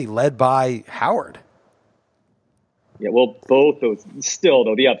serious committee led by Howard. Yeah, well, both those. Still,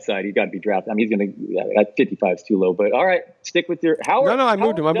 though, the upside, he's got to be drafted. I mean, he's going to. At 55 is too low. But all right, stick with your Howard. No, I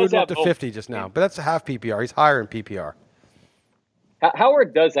moved him. I moved him up to 50 just now. But that's a half PPR. He's higher in PPR.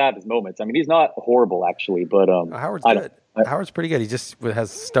 Howard does have his moments. I mean, he's not horrible actually, but Howard's good. Howard's pretty good. He just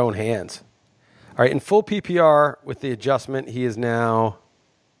has stone hands. All right, in full PPR with the adjustment, he is now.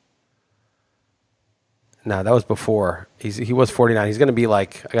 No, that was before. He was 49. He's going to be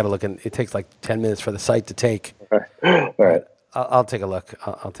like, I got to look in. It takes like 10 minutes for the site to take. All right. I'll take a look.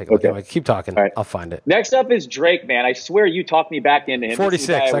 I'll take a look. Anyway, keep talking. Right. I'll find it. Next up is Drake, man. I swear you talked me back into him.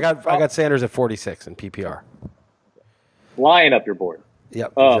 46. I got Sanders at 46 in PPR. Flying up your board.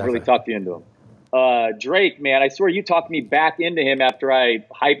 Yep. Exactly. Really talked you into him. Drake, man, I swear you talked me back into him after I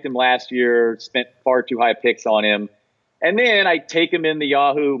hyped him last year, spent far too high picks on him. And then I take him in the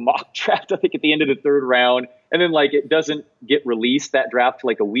Yahoo mock draft, I think at the end of the 3rd round. And then it doesn't get released, that draft,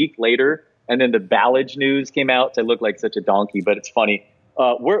 like a week later. And then the Ballage news came out. So I look like such a donkey, but it's funny.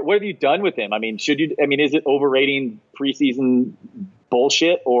 What have you done with him? I mean, is it overrating preseason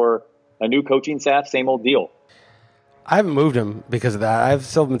bullshit or a new coaching staff? Same old deal. I haven't moved him because of that. I've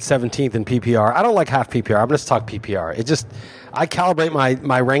still been 17th in PPR. I don't like half PPR. I'm going to talk PPR. I calibrate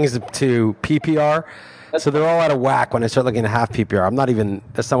my rings to PPR. So they're all out of whack when I start looking at half PPR.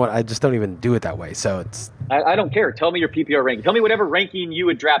 I just don't even do it that way. So I don't care. Tell me your PPR ranking. Tell me whatever ranking you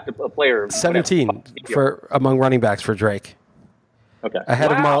would draft a player. 17 for among running backs for Drake. Okay.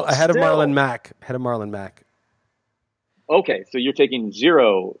 Ahead of Marlon Mack. Okay, so you're taking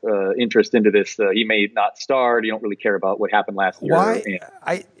zero interest into this. He may not start. You don't really care about what happened last year.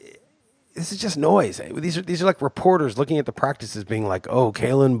 Why? This is just noise. These are like reporters looking at the practices being like, oh,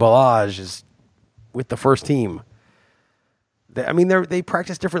 Kalen Ballage is with the first team. They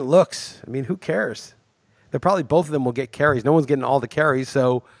practice different looks. I mean, who cares? They're probably both of them will get carries. No one's getting all the carries,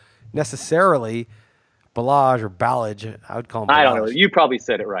 so necessarily Ballage or Ballage, I would call him Ballage. I don't know. You probably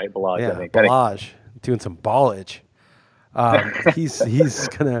said it right, Ballage. Yeah, Ballage. Doing some ballage. He's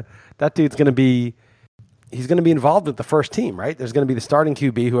going to be involved with the first team, right? There's going to be the starting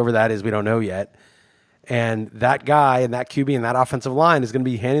QB, whoever that is, we don't know yet. And that guy and that QB and that offensive line is going to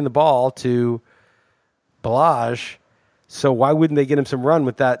be handing the ball to Ballage. So why wouldn't they get him some run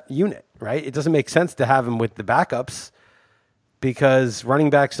with that unit, right? It doesn't make sense to have him with the backups because running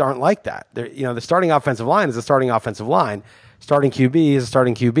backs aren't like that. The starting offensive line is a starting offensive line. Starting QB is a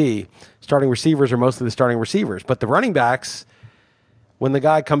starting QB. Starting receivers are mostly the starting receivers. But the running backs, when the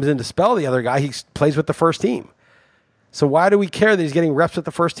guy comes in to spell the other guy, he plays with the first team. So why do we care that he's getting reps with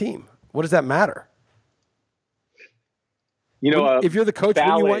the first team? What does that matter? If you're the coach,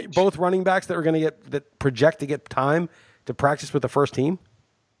 wouldn't you want both running backs that project to get time to practice with the first team?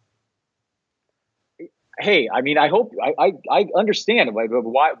 Hey, I mean, I hope I understand.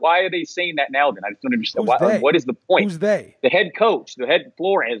 Why are they saying that now? Then I just don't understand. What is the point? Who's they? The head coach, the head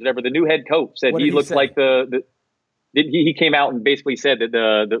Flores, whatever. The new head coach said he looks like he came out and basically said that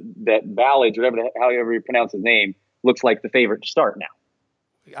that Ballage, however you pronounce his name, looks like the favorite to start now.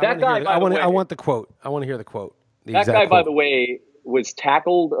 I want the quote. I want to hear the quote. That guy, by the way, was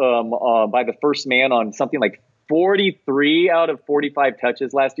tackled by the first man on something like 43 out of 45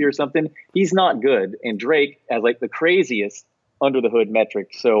 touches last year or something. He's not good. And Drake has like the craziest under the hood metric.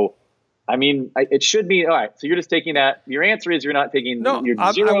 So, I mean, it should be all right. So you're just taking that. Your answer is you're not taking. No,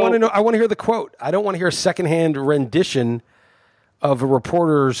 I want to know. I want to hear the quote. I don't want to hear a secondhand rendition of a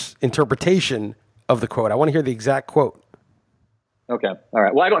reporter's interpretation of the quote. I want to hear the exact quote. Okay. All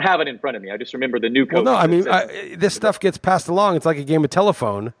right. Well, I don't have it in front of me. I just remember the new coach. Well, no, I mean, this stuff gets passed along. It's like a game of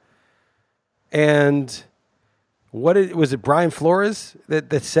telephone. And was it Brian Flores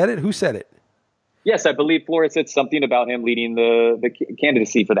that said it? Who said it? Yes, I believe Flores said something about him leading the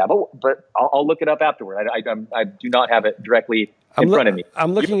candidacy for that. But I'll look it up afterward. I do not have it directly in front of me.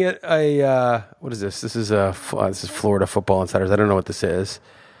 I'm looking at what is this? This is Florida Football Insiders. I don't know what this is.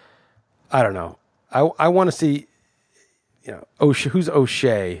 I don't know. I want to see. Who's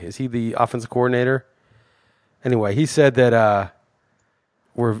O'Shea? Is he the offensive coordinator? Anyway, he said that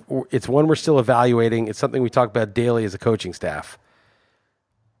it's one we're still evaluating. It's something we talk about daily as a coaching staff.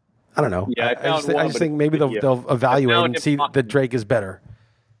 I don't know. Yeah, I just think maybe they'll evaluate and see that Drake is better.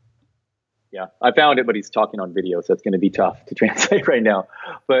 Yeah, I found it, but he's talking on video, so it's going to be tough to translate right now.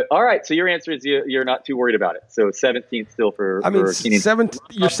 But all right, so your answer is you're not too worried about it. So 17th still for. I mean, your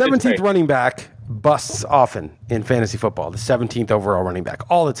 17th running back busts often in fantasy football. The 17th overall running back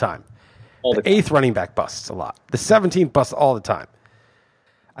all the time. The 8th running back busts a lot. The 17th busts all the time.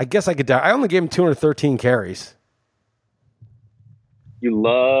 I guess I could die. I only gave him 213 carries. You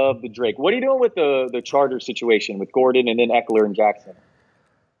love the Drake. What are you doing with the Charger situation with Gordon and then Eckler and Jackson?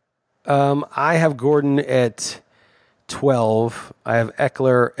 I have Gordon at 12. I have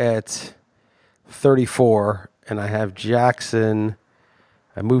Eckler at 34, and I have Jackson.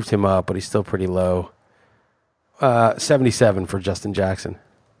 I moved him up, but he's still pretty low. 77 for Justin Jackson.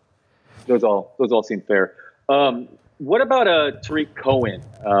 Those all seem fair. What about Tariq Cohen?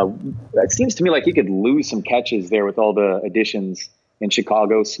 It seems to me like he could lose some catches there with all the additions in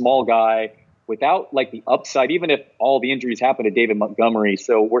Chicago. Small guy without like the upside, even if all the injuries happen to David Montgomery.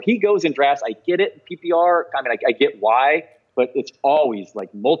 So where he goes in drafts, I get it. PPR, I mean, I get why, but it's always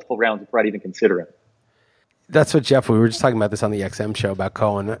like multiple rounds before I'd even consider him. That's what we were just talking about this on the XM show about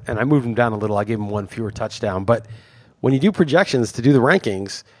Cohen, and I moved him down a little. I gave him one fewer touchdown. But when you do projections to do the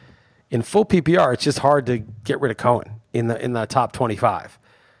rankings, in full PPR, it's just hard to get rid of Cohen in the top 25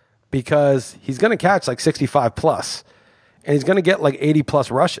 because he's going to catch like 65 plus, and he's going to get like 80 plus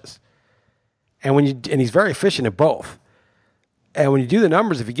rushes. And he's very efficient at both. And when you do the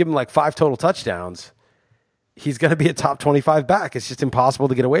numbers, if you give him like 5 total touchdowns, he's going to be a top 25 back. It's just impossible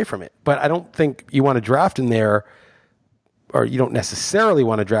to get away from it. But I don't think you want to draft him there, or you don't necessarily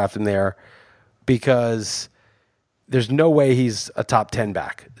want to draft him there because there's no way he's a top 10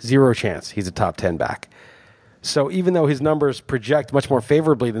 back. Zero chance he's a top 10 back. So even though his numbers project much more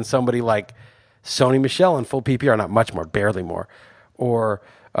favorably than somebody like Sony Michel in full PPR, not much more, barely more, or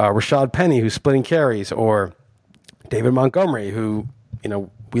Rashad Penny, who's splitting carries, or David Montgomery, who,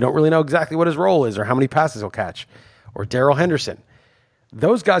 we don't really know exactly what his role is or how many passes he'll catch, or Darrell Henderson.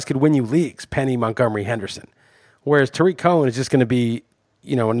 Those guys could win you leagues, Penny, Montgomery, Henderson. Whereas Tariq Cohen is just going to be,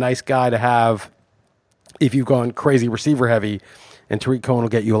 a nice guy to have if you've gone crazy receiver heavy, and Tariq Cohen will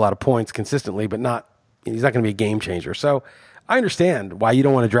get you a lot of points consistently, but he's not going to be a game changer. So I understand why you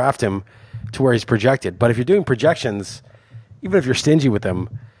don't want to draft him to where he's projected. But if you're doing projections even if you're stingy with him,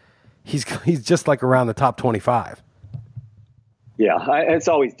 he's just like around the top 25. Yeah, it's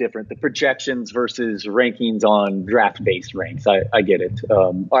always different. The projections versus rankings on draft-based ranks. I get it.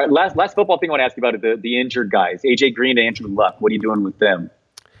 All right, last football thing I want to ask you about is the injured guys. AJ Green and Andrew Luck. What are you doing with them?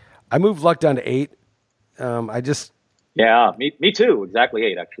 I moved Luck down to 8. Yeah, me too. Exactly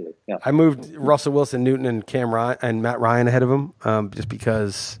 8, actually. Yeah. I moved Russell Wilson, Newton, and Matt Ryan ahead of him, just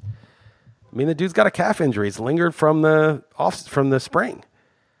because. I mean, the dude's got a calf injury. It's lingered from the spring.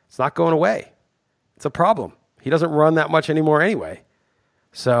 It's not going away. It's a problem. He doesn't run that much anymore anyway.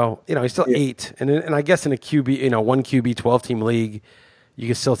 So, he's still 8. And I guess in a QB, 1 QB 12-team league, you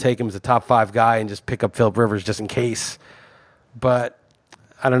can still take him as a top 5 guy and just pick up Phillip Rivers just in case. But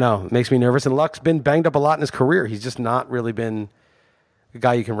I don't know. It makes me nervous. And Luck's been banged up a lot in his career. He's just not really been a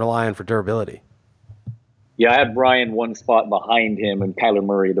guy you can rely on for durability. Yeah, I have Ryan one spot behind him and Kyler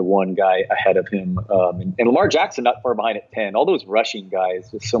Murray, the one guy ahead of him. And Lamar Jackson not far behind at 10. All those rushing guys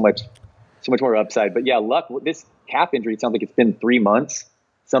with so much more upside. But yeah, Luck, this calf injury, it sounds like it's been 3 months.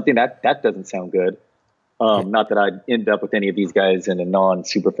 Something that doesn't sound good. Not that I'd end up with any of these guys in a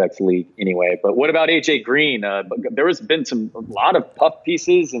non-Superflex league anyway. But what about AJ Green? There has been a lot of puff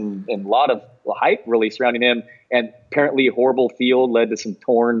pieces and a lot of hype really surrounding him. And apparently a horrible field led to some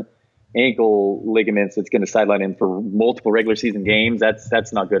torn ankle ligaments that's going to sideline him for multiple regular season games.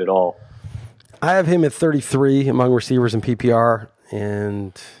 That's not good at all. I have him at 33 among receivers in PPR.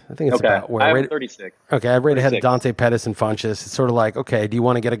 And I think it's about where I have 36. Okay, I rate ahead of Dante Pettis and Funchess. It's sort of like, okay, do you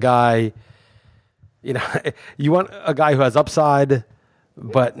want to get a guy, you want a guy who has upside,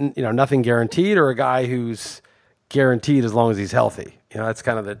 but nothing guaranteed, or a guy who's guaranteed as long as he's healthy? That's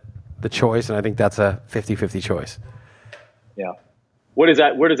kind of the choice, and I think that's a 50-50 choice. Yeah. Where does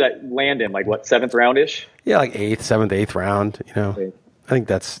that land in? Like what, 7th round-ish? Yeah, like 8th, 7th, 8th round. I think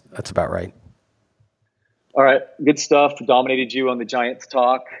that's about right. All right, good stuff. Dominated you on the Giants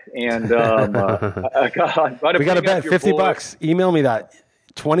talk, and we got to bet $50. Email me that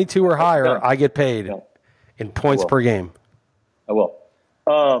 22 or higher. I get paid in points per game. I will.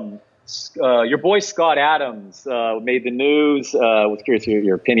 Your boy Scott Adams made the news. Was curious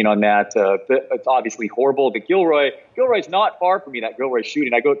your opinion on that. It's obviously horrible. But Gilroy's not far from me. That Gilroy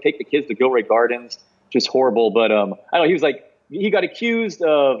shooting. I go take the kids to Gilroy Gardens. Just horrible. But I don't know. He was like he got accused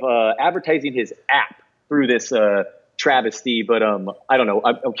of advertising his app through this travesty, but I don't know.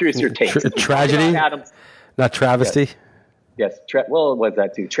 I'm curious your take. Tragedy, not travesty. Yes. Well, it was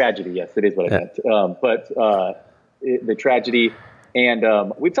that too? Tragedy. Yes, it is what I meant. But the tragedy,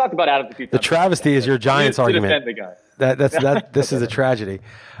 and we've talked about Adams a few times. The travesty is your Giants argument. To defend the guy. This is a tragedy.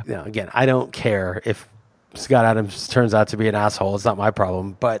 Again, I don't care if Scott Adams turns out to be an asshole. It's not my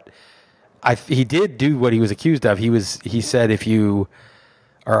problem. But he did do what he was accused of. He said if you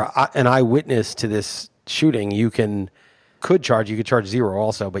are an eyewitness to this shooting, you could charge $0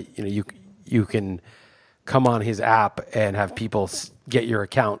 also, but you can come on his app and have people get your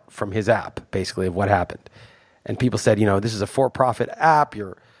account from his app, basically, of what happened. And people said, this is a for-profit app.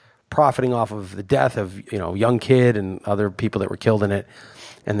 You're profiting off of the death of young kid and other people that were killed in it.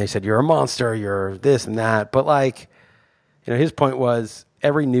 And they said, you're a monster. You're this and that. But his point was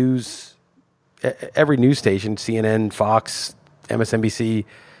every news station, CNN, Fox, MSNBC,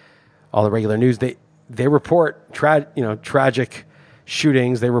 all the regular news, they report tragic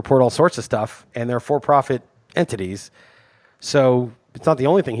shootings. They report all sorts of stuff, and they're for-profit entities. So it's not the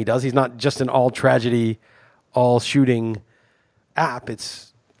only thing he does. He's not just an all-tragedy, all-shooting app.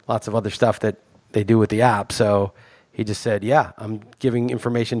 It's lots of other stuff that they do with the app. So he just said, yeah, I'm giving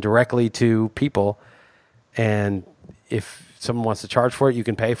information directly to people, and if someone wants to charge for it, you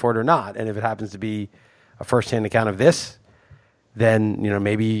can pay for it or not. And if it happens to be a first-hand account of this, then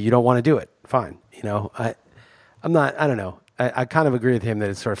maybe you don't want to do it. Fine. I'm not. I don't know. I kind of agree with him that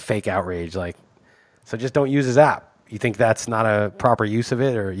it's sort of fake outrage. So just don't use his app. You think that's not a proper use of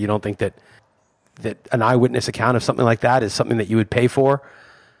it, or you don't think that an eyewitness account of something like that is something that you would pay for?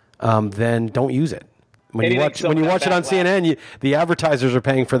 Then don't use it. When you watch it on CNN, the advertisers are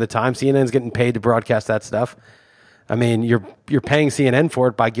paying for the time. CNN's getting paid to broadcast that stuff. I mean, you're paying CNN for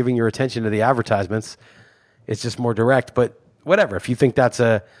it by giving your attention to the advertisements. It's just more direct, but whatever. If you think that's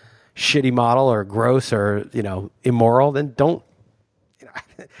a shitty model or gross or immoral, then don't.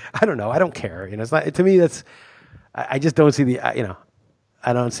 I don't know. I don't care. It's not to me. That's I just don't see the.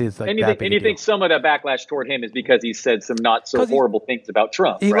 I don't see it's like that. And you think some of that backlash toward him is because he said some not so horrible things about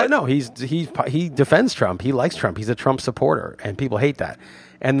Trump, right? No, he defends Trump. He likes Trump. He's a Trump supporter, and people hate that.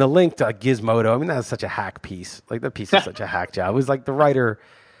 And the link to Gizmodo, I mean, that's such a hack piece. Like, the piece is such a hack job. It was like the writer,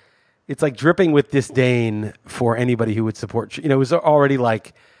 it's like dripping with disdain for anybody who would support, it was already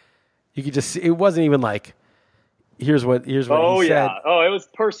like, you could just see, it wasn't even like, here's what he said. Oh, it was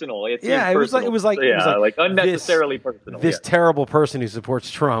personal. It was like unnecessarily personal. This terrible person who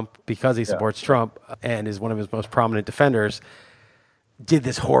supports Trump because he supports Trump and is one of his most prominent defenders did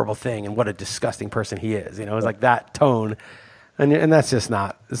this horrible thing, and what a disgusting person he is. You know, it's like that tone, and that's just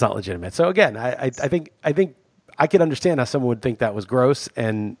it's not legitimate. So again, I think I could understand how someone would think that was gross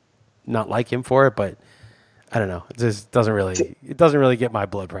and not like him for it, but I don't know. It just doesn't really get my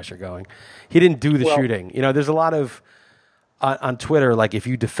blood pressure going. He didn't do the shooting. You know, there's a lot of on Twitter, like if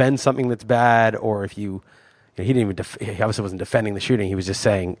you defend something that's bad, or if he didn't even he obviously wasn't defending the shooting. He was just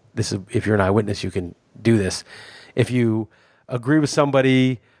saying, this is, if you're an eyewitness, you can do this. If you agree with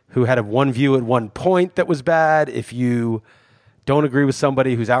somebody who had one view at one point that was bad, if you don't agree with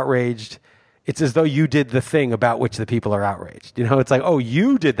somebody who's outraged, it's as though you did the thing about which the people are outraged. You know, it's like, oh,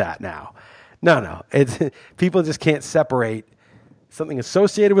 you did that now. No. It's people just can't separate something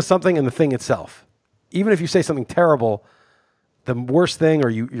associated with something and the thing itself. Even if you say something terrible, the worst thing, or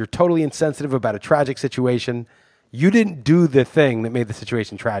you're totally insensitive about a tragic situation, you didn't do the thing that made the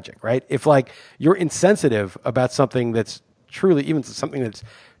situation tragic, right? If like you're insensitive about something that's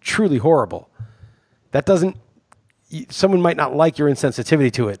truly horrible, that doesn't, someone might not like your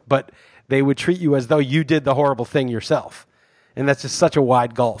insensitivity to it, but they would treat you as though you did the horrible thing yourself. And that's just such a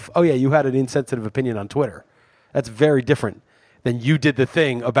wide gulf. Oh yeah, you had an insensitive opinion on Twitter. That's very different than you did the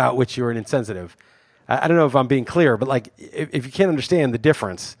thing about which you were insensitive. I don't know if I'm being clear, but like if you can't understand the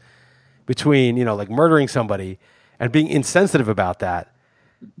difference between, you know, like murdering somebody and being insensitive about that,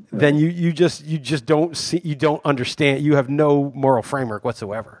 then you just don't see, you don't understand, you have no moral framework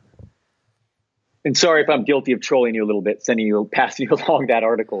whatsoever. And sorry if I'm guilty of trolling you a little bit, passing you along that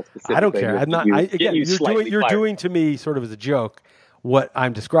article specifically. I don't care. I'm not. You're doing to me sort of as a joke what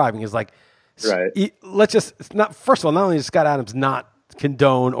I'm describing is like. Right. Let's just not. First of all, not only does Scott Adams not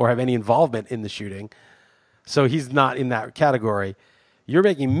condone or have any involvement in the shooting, so he's not in that category. You're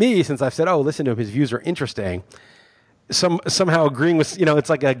making me, since I've said, oh, listen to him, his views are interesting, somehow agreeing with, you know, it's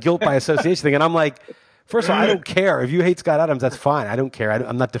like a guilt by association thing. And I'm like, first of all, I don't care. If you hate Scott Adams, that's fine. I don't care.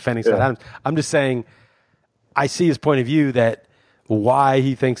 I'm not defending Scott Adams. I'm just saying I see his point of view, that why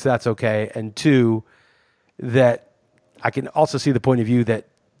he thinks that's okay, and two, that I can also see the point of view that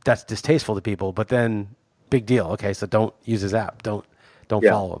that's distasteful to people, but then big deal. Okay, so don't use his app. Don't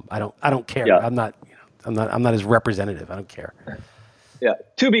follow him. I don't care. Yeah. I'm not his representative. I don't care. Yeah.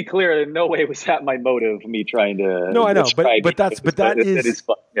 To be clear, in no way was that my motive. Me trying to. No, I know, but that is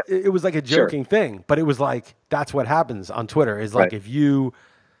fun. Yeah. It was like a joking thing, but it was like that's what happens on Twitter. Is like if you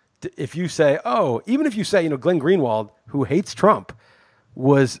say, oh, even if you say, you know, Glenn Greenwald, who hates Trump,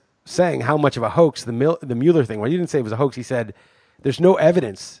 was saying how much of a hoax the Mueller thing. Well, he didn't say it was a hoax. He said there's no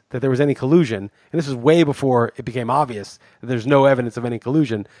evidence that there was any collusion, and this was way before it became obvious that there's no evidence of any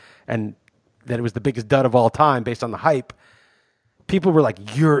collusion, and that it was the biggest dud of all time based on the hype. People were like,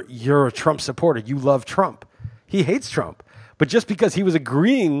 you're a Trump supporter. You love Trump. He hates Trump. But just because he was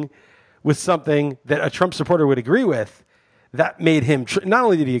agreeing with something that a Trump supporter would agree with, that made him, not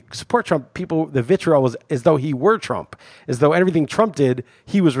only did he support Trump, the vitriol was as though he were Trump, as though everything Trump did,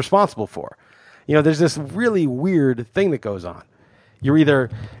 he was responsible for. You know, there's this really weird thing that goes on. You're either,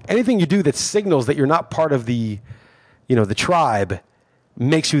 anything you do that signals that you're not part of the tribe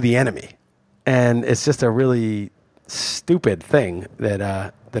makes you the enemy. And it's just a really stupid thing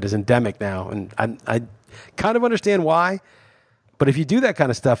that is endemic now. And I kind of understand why, but if you do that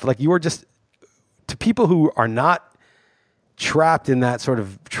kind of stuff, like you are just, to people who are not trapped in that sort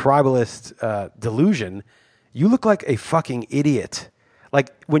of tribalist delusion, you look like a fucking idiot.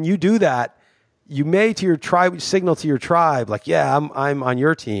 Like when you do that, you may to your tribe signal to your tribe, like, yeah, I'm on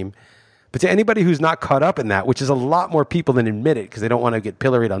your team. But to anybody who's not caught up in that, which is a lot more people than admit it because they don't want to get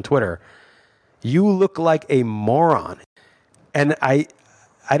pilloried on Twitter, you look like a moron. And I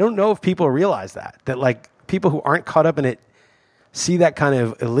don't know if people realize that like people who aren't caught up in it see that kind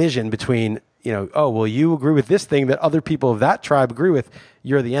of elision between, you know, oh, well, you agree with this thing that other people of that tribe agree with,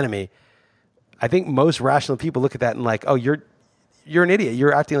 you're the enemy. I think most rational people look at that and like, oh, you're an idiot.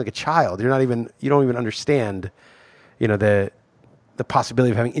 You're acting like a child. You don't even understand, you know, the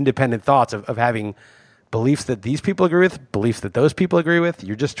possibility of having independent thoughts, of having beliefs that these people agree with, beliefs that those people agree with.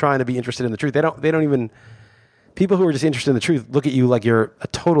 You're just trying to be interested in the truth. They don't even, people who are just interested in the truth look at you like you're a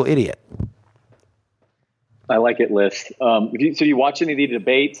total idiot. I like it, Liz. So you watch any of the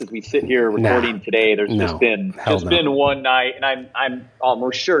debates as we sit here recording today? There's just been one night, and I'm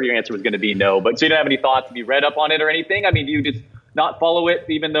almost sure your answer was going to be no. But so you don't have any thoughts? Have you read up on it or anything? I mean, do you just not follow it,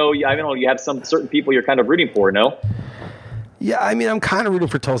 even though I don't know, you have some certain people you're kind of rooting for? No. Yeah, I mean, I'm kind of rooting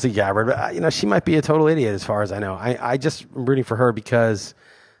for Tulsi Gabbard, but you know, she might be a total idiot as far as I know. I just am rooting for her because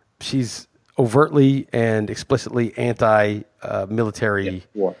she's overtly and explicitly anti-military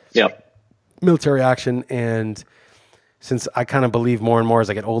military action. And since I kind of believe more and more as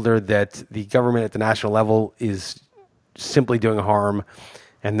I get older that the government at the national level is simply doing harm,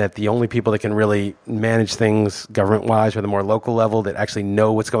 and that the only people that can really manage things government-wise are the more local level that actually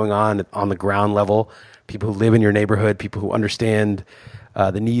know what's going on the ground level, people who live in your neighborhood, people who understand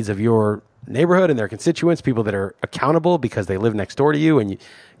the needs of your neighborhood and their constituents, people that are accountable because they live next door to you and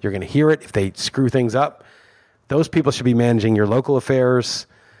you're going to hear it if they screw things up. Those people should be managing your local affairs,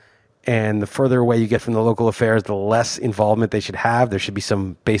 and the further away you get from the local affairs, the less involvement they should have. There should be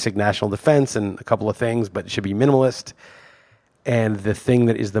some basic national defense and a couple of things, but it should be minimalist. And the thing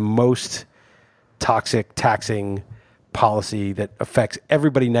that is the most toxic, taxing policy that affects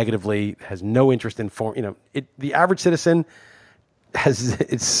everybody negatively, has no interest in the average citizen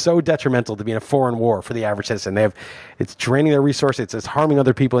it's so detrimental to be in a foreign war for the average citizen. It's draining their resources. It's harming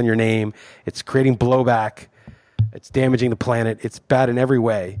other people in your name. It's creating blowback. It's damaging the planet. It's bad in every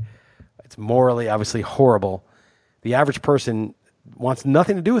way. It's morally, obviously, horrible. The average person wants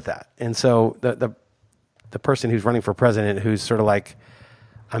nothing to do with that. And so the person who's running for president, who's sort of like,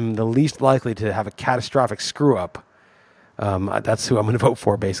 I'm the least likely to have a catastrophic screw up, that's who I'm going to vote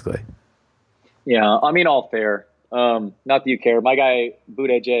for, basically. Yeah, I mean, all fair. Not that you care. My guy,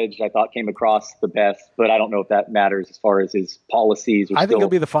 Buttigieg, I thought came across the best, but I don't know if that matters as far as his policies. I think he'll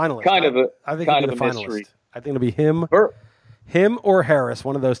be the finalist. I think he'll be the finalist. Mystery. I think it'll be him or Harris,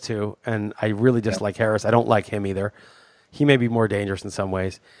 one of those two. And I really dislike Harris. I don't like him either. He may be more dangerous in some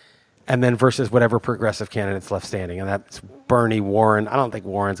ways. And then versus whatever progressive candidate's left standing. And that's Bernie, Warren. I don't think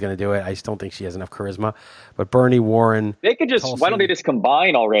Warren's going to do it. I just don't think she has enough charisma. But Bernie, Warren. They could just, Tulsi. Why don't they just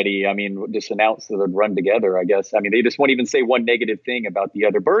combine already? I mean, just announce that they'd run together, I guess. I mean, they just won't even say one negative thing about the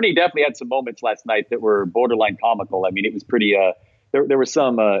other. Bernie definitely had some moments last night that were borderline comical. I mean, it was pretty, there was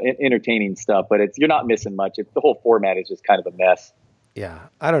some entertaining stuff, but you're not missing much. The whole format is just kind of a mess. Yeah.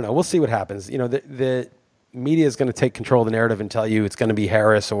 I don't know. We'll see what happens. The media is going to take control of the narrative and tell you it's going to be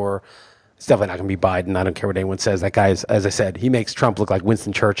Harris, or it's definitely not going to be Biden. I don't care what anyone says. That guy is, as I said, he makes Trump look like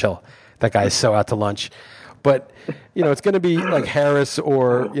Winston Churchill. That guy is so out to lunch. But, it's going to be like Harris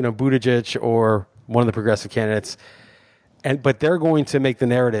or, Buttigieg or one of the progressive candidates. But they're going to make the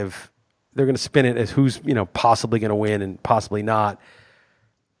narrative, they're going to spin it as who's, possibly going to win and possibly not.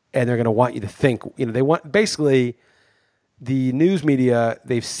 And they're going to want you to think, they want, basically, the news media,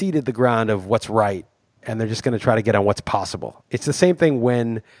 they've seeded the ground of what's right. And they're just going to try to get on what's possible. It's the same thing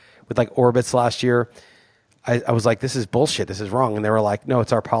with like Orbitz last year. I was like, this is bullshit. This is wrong. And they were like, no,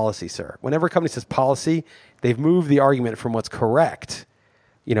 it's our policy, sir. Whenever a company says policy, they've moved the argument from what's correct,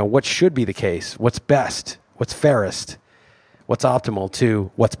 what should be the case, what's best, what's fairest, what's optimal,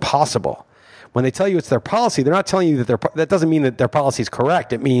 to what's possible. When they tell you it's their policy, they're not telling you that doesn't mean that their policy is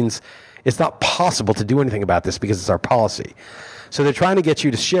correct. It means it's not possible to do anything about this because it's our policy. So they're trying to get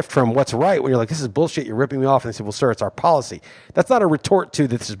you to shift from what's right when you're like, this is bullshit, you're ripping me off. And they say, well, sir, it's our policy. That's not a retort to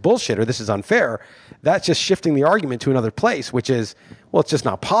this is bullshit or this is unfair. That's just shifting the argument to another place, which is, well, it's just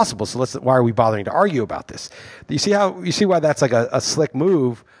not possible. So why are we bothering to argue about this? You see why that's like a slick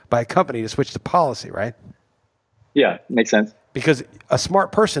move by a company to switch to policy, right? Yeah, makes sense. Because a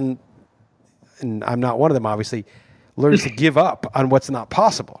smart person, and I'm not one of them, obviously, learns to give up on what's not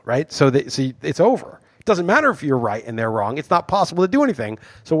possible, right? So it's over. It doesn't matter if you're right and they're wrong. It's not possible to do anything.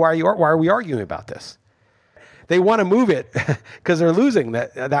 So why are we arguing about this? They want to move it because they're losing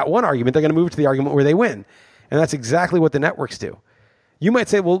that one argument. They're going to move it to the argument where they win. And that's exactly what the networks do. You might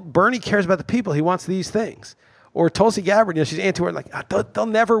say, well, Bernie cares about the people. He wants these things. Or Tulsi Gabbard, she's anti-war. Like, they'll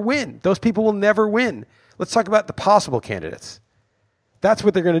never win. Those people will never win. Let's talk about the possible candidates. That's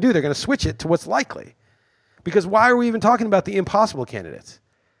what they're going to do. They're going to switch it to what's likely. Because why are we even talking about the impossible candidates?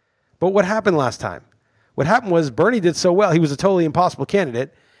 But what happened last time? What happened was Bernie did so well. He was a totally impossible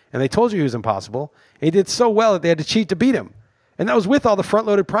candidate, and they told you he was impossible. And he did so well that they had to cheat to beat him. And that was with all the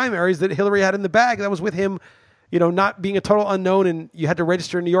front-loaded primaries that Hillary had in the bag. That was with him, not being a total unknown, and you had to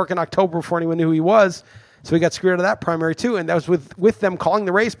register in New York in October before anyone knew who he was. So he got screwed out of that primary too. And that was with them calling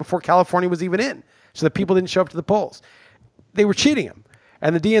the race before California was even in. So that people didn't show up to the polls. They were cheating him.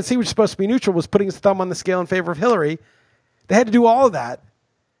 And the DNC, which was supposed to be neutral, was putting its thumb on the scale in favor of Hillary. They had to do all of that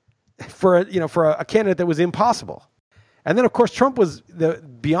for a candidate that was impossible. And then, of course, Trump was the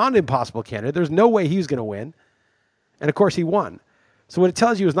beyond impossible candidate. There's no way he was going to win. And, of course, he won. So what it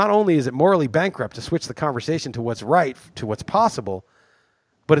tells you is not only is it morally bankrupt to switch the conversation to what's right, to what's possible,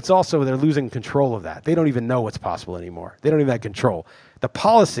 but it's also they're losing control of that. They don't even know what's possible anymore. They don't even have control. The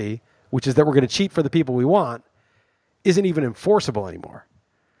policy, which is that we're going to cheat for the people we want, isn't even enforceable anymore.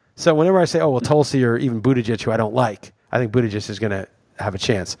 So whenever I say, oh, well, Tulsi or even Buttigieg, who I don't like, I think Buttigieg is going to have a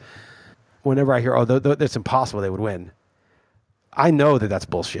chance. whenever I hear, it's impossible they would win, I know that that's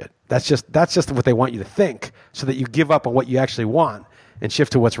bullshit. That's just what they want you to think, so that you give up on what you actually want and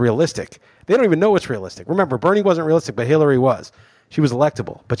shift to what's realistic. They don't even know what's realistic. Remember, Bernie wasn't realistic, but Hillary was. She was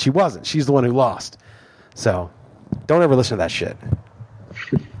electable, but she wasn't. She's the one who lost. So don't ever listen to that shit.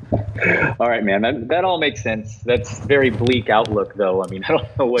 All right, man. That all makes sense. That's very bleak outlook, though. I mean, I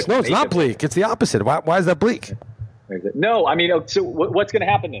don't know what. No, it's not bleak. It's the opposite. Why is that bleak? No, I mean, so what's going to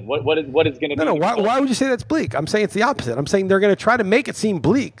happen then? What is going to be? No. Why would you say that's bleak? I'm saying it's the opposite. I'm saying they're going to try to make it seem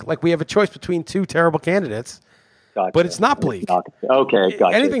bleak, like we have a choice between two terrible candidates. Gotcha. But it's not bleak. Okay,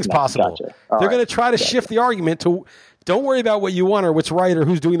 gotcha. Anything's possible. Gotcha. They're going to try to shift the argument to, don't worry about what you want or what's right or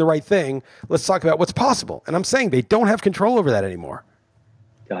who's doing the right thing. Let's talk about what's possible. And I'm saying they don't have control over that anymore.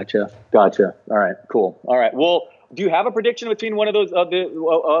 Gotcha. All right, cool. All right. Well, do you have a prediction between one of those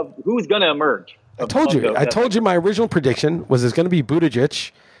who's going to emerge? I told you my original prediction was it's going to be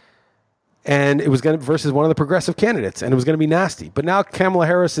Buttigieg, and it was going to versus one of the progressive candidates, and it was going to be nasty. But now Kamala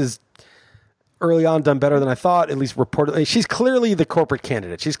Harris is early on done better than I thought, at least reportedly. She's clearly the corporate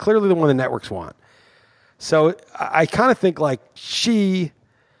candidate. She's clearly the one the networks want. So I kind of think like she,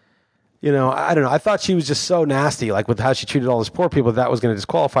 I don't know. I thought she was just so nasty, like with how she treated all those poor people, that was going to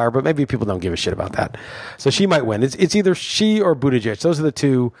disqualify her, but maybe people don't give a shit about that. So she might win. It's either she or Buttigieg. Those are the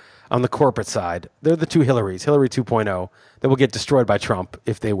two on the corporate side. They're the two Hillarys, Hillary 2.0, that will get destroyed by Trump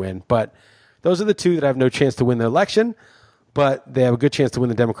if they win. But those are the two that have no chance to win the election, but they have a good chance to win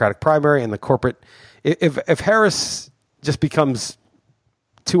the Democratic primary and the corporate. If Harris just becomes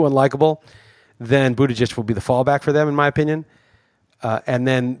too unlikable, then Buttigieg will be the fallback for them, in my opinion. And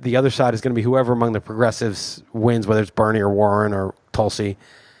then the other side is going to be whoever among the progressives wins, whether it's Bernie or Warren or Tulsi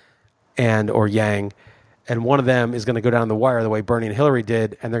or Yang. And one of them is going to go down the wire the way Bernie and Hillary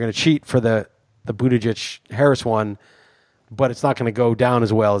did, and they're going to cheat for the Buttigieg-Harris one, but it's not going to go down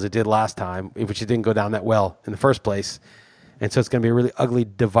as well as it did last time, which it didn't go down that well in the first place. And so it's going to be a really ugly,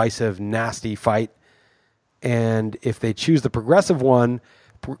 divisive, nasty fight. And if they choose the progressive one,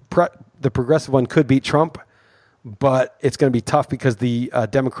 the progressive one could beat Trump, but it's going to be tough because the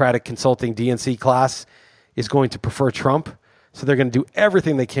Democratic consulting DNC class is going to prefer Trump. So they're going to do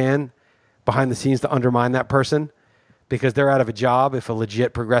everything they can behind the scenes to undermine that person because they're out of a job if a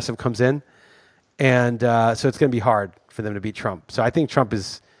legit progressive comes in. And so it's going to be hard for them to beat Trump. So I think Trump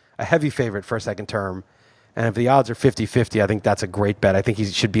is a heavy favorite for a second term. And if the odds are 50-50, I think that's a great bet. I think he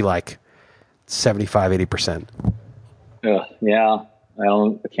should be like 75, 80%. Yeah,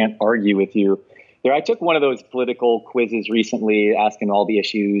 I can't argue with you. There, I took one of those political quizzes recently, asking all the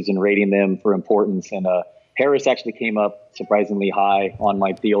issues and rating them for importance. And Harris actually came up surprisingly high on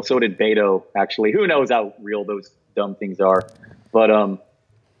my deal. So did Beto, actually. Who knows how real those dumb things are. But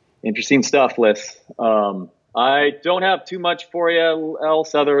interesting stuff, Liz. I don't have too much for you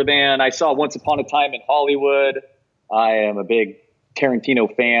else other than I saw Once Upon a Time in Hollywood. I am a big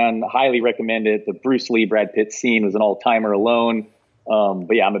Tarantino fan. Highly recommend it. The Bruce Lee, Brad Pitt scene was an all-timer alone.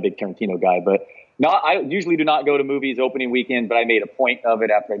 But yeah, I'm a big Tarantino guy. But I usually do not go to movies opening weekend, but I made a point of it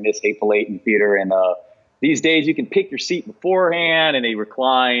after I missed Hateful Eight in theater. And these days you can pick your seat beforehand and they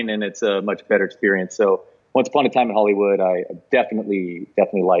recline, and it's a much better experience. So Once Upon a Time in Hollywood, I definitely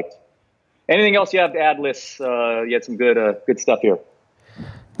liked. Anything else you have to add, Liz? You had some good stuff here.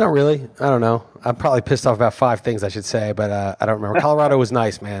 Not really. I don't know. I'm probably pissed off about 5 things I should say, but I don't remember. Colorado was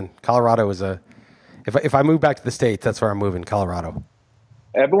nice, man. Colorado was if I move back to the States, that's where I'm moving, Colorado.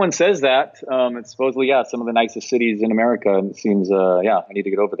 Everyone says that. It's supposedly, some of the nicest cities in America. And it seems, I need to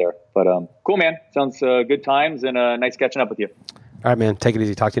get over there. But cool, man. Sounds good times and nice catching up with you. All right, man. Take it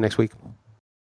easy. Talk to you next week.